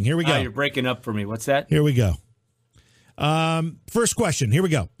 weekend thing. Here we go. Oh, you're breaking up for me. What's that? Here we go. First question. Here we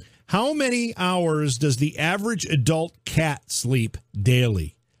go. How many hours does the average adult cat sleep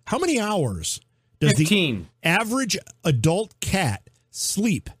daily? How many hours does 15. the average adult cat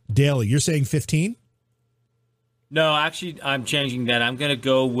sleep daily? You're saying 15? No, actually, I'm changing that. I'm going to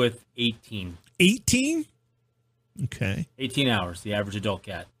go with 18. 18? Okay. 18 hours, the average adult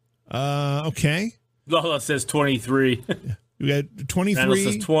cat. Okay. Lola says 23. We got 23. Randall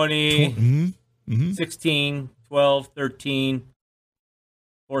says 20, 16, 16, 12, 13,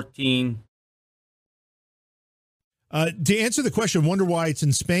 14. To answer the question, wonder why it's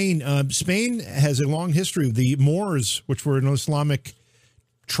in Spain. Spain has a long history. The Moors, which were an Islamic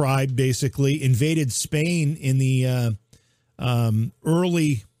tribe, basically invaded Spain in the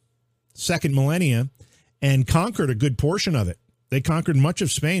early second millennia and conquered a good portion of it. They conquered much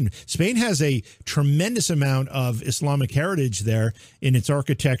of Spain. Spain has a tremendous amount of Islamic heritage there in its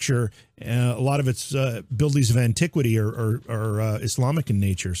architecture. A lot of its buildings of antiquity are Islamic in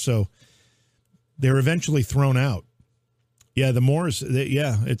nature. So they're eventually thrown out. Yeah, the Moors.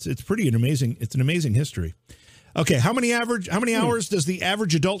 It's pretty amazing. It's an amazing history. Okay, how many hours does the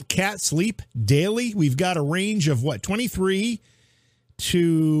average adult cat sleep daily? We've got a range of 23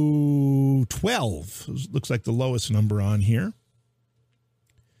 to 12. Looks like the lowest number on here.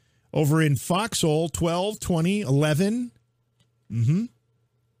 Over in Foxhole, 12, 20, 11.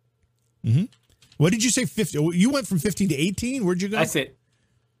 What did you say? 50? You went from 15 to 18? Where'd you go? I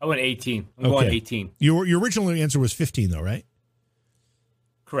went 18. I'm going 18. Your original answer was 15, though, right?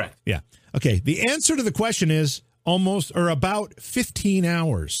 Correct. Yeah. Okay. The answer to the question is almost or about 15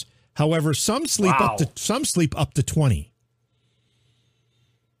 hours. However, some sleep up to 20.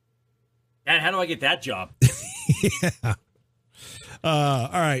 And how do I get that job? Yeah. All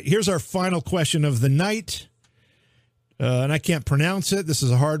right. Here's our final question of the night. And I can't pronounce it. This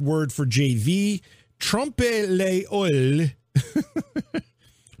is a hard word for JV. Trompe l'oeil.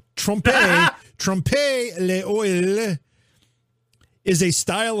 Trompe l'oeil is a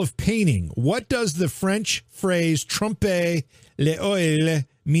style of painting. What does the French phrase trompe l'oeil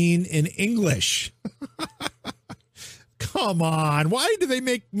mean in English? Come on. Why do they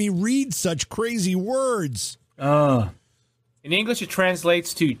make me read such crazy words? In English, it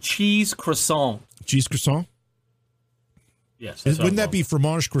translates to cheese croissant. Cheese croissant? Yes. Wouldn't that be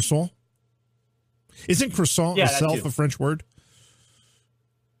fromage croissant? Isn't croissant itself a French word?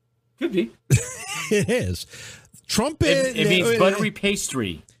 Could be. It is. It means buttery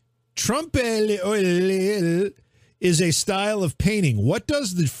pastry. Trompe l'oeil is a style of painting. What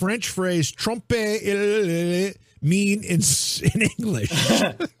does the French phrase trompe l'oeil mean in English?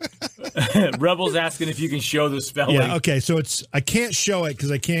 Rebel's asking if you can show the spelling. Yeah, okay, so I can't show it because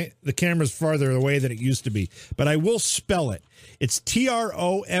the camera's farther away than it used to be, but I will spell it. It's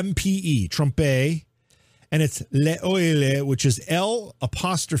Trompe, trompe, and it's l'oeil, which is L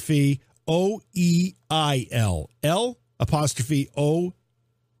apostrophe O-E-I-L. L apostrophe O-E-I-L.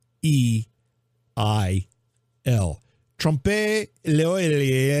 Trompe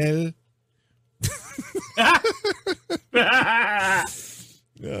l'oeil.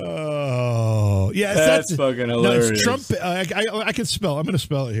 Oh, yeah, that's fucking hilarious. No, it's Trump. I can spell. I'm going to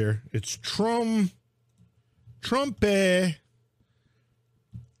spell it here. It's Trompe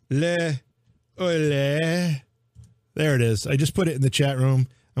l'oeil. There it is. I just put it in the chat room.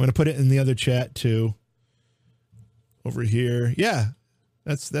 I'm going to put it in the other chat too. Over here. Yeah,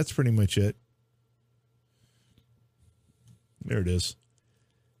 that's pretty much it. There it is.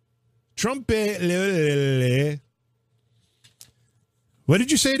 Trompe l'oeil. What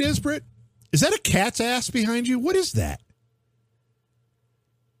did you say it is, Britt? Is that a cat's ass behind you? What is that?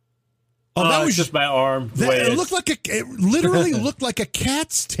 Oh, that was just my arm. It literally looked like a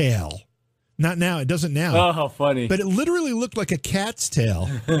cat's tail. Not now. It doesn't now. Oh, how funny. But it literally looked like a cat's tail.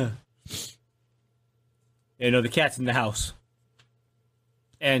 The cat's in the house.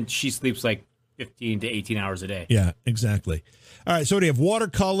 And she sleeps like 15 to 18 hours a day. Yeah, exactly. All right, so what do you have?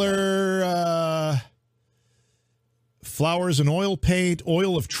 Watercolor, flowers and oil paint,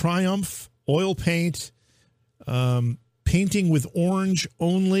 oil of triumph, oil paint, painting with orange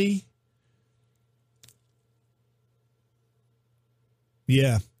only.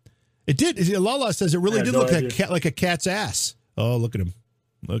 Yeah. It did. Lala says it really did look like a cat's ass. Oh, look at him.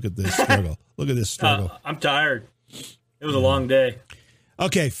 Look at this struggle. Look at this struggle. I'm tired. It was a long day.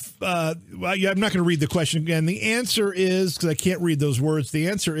 Okay. Well, yeah, I'm not going to read the question again. The answer is, because I can't read those words, the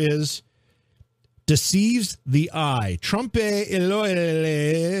answer is deceives the eye. Trompe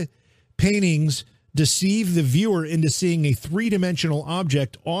l'oeil paintings deceive the viewer into seeing a three-dimensional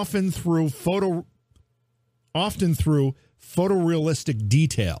object, often through photorealistic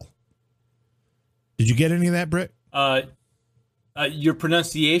detail. Did you get any of that, Britt? Your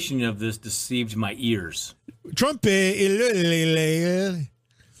pronunciation of this deceived my ears. Trompe l'oeil.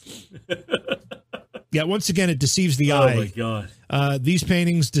 Yeah, once again, it deceives the eye. Oh, my God. These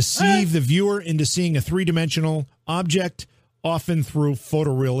paintings deceive the viewer into seeing a three-dimensional object, often through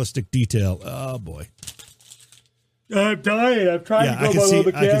photorealistic detail. Oh, boy. I'm dying. I'm trying to go below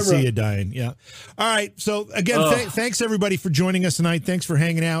the camera. I can see you dying, yeah. All right, so again, thanks, everybody, for joining us tonight. Thanks for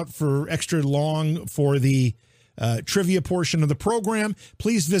hanging out for extra long for the trivia portion of the program.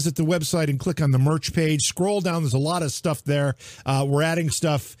 Please visit the website and click on the merch page. Scroll down. There's a lot of stuff there. We're adding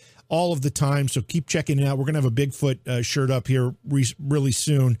stuff all of the time, so keep checking it out. We're going to have a Bigfoot shirt up here really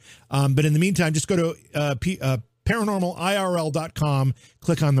soon. But in the meantime, just go to paranormalirl.com,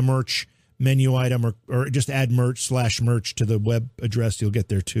 click on the merch menu item, or just add merch to the web address. You'll get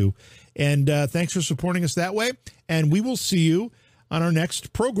there too. And thanks for supporting us that way. And we will see you on our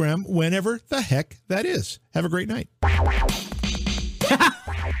next program, whenever the heck that is. Have a great night.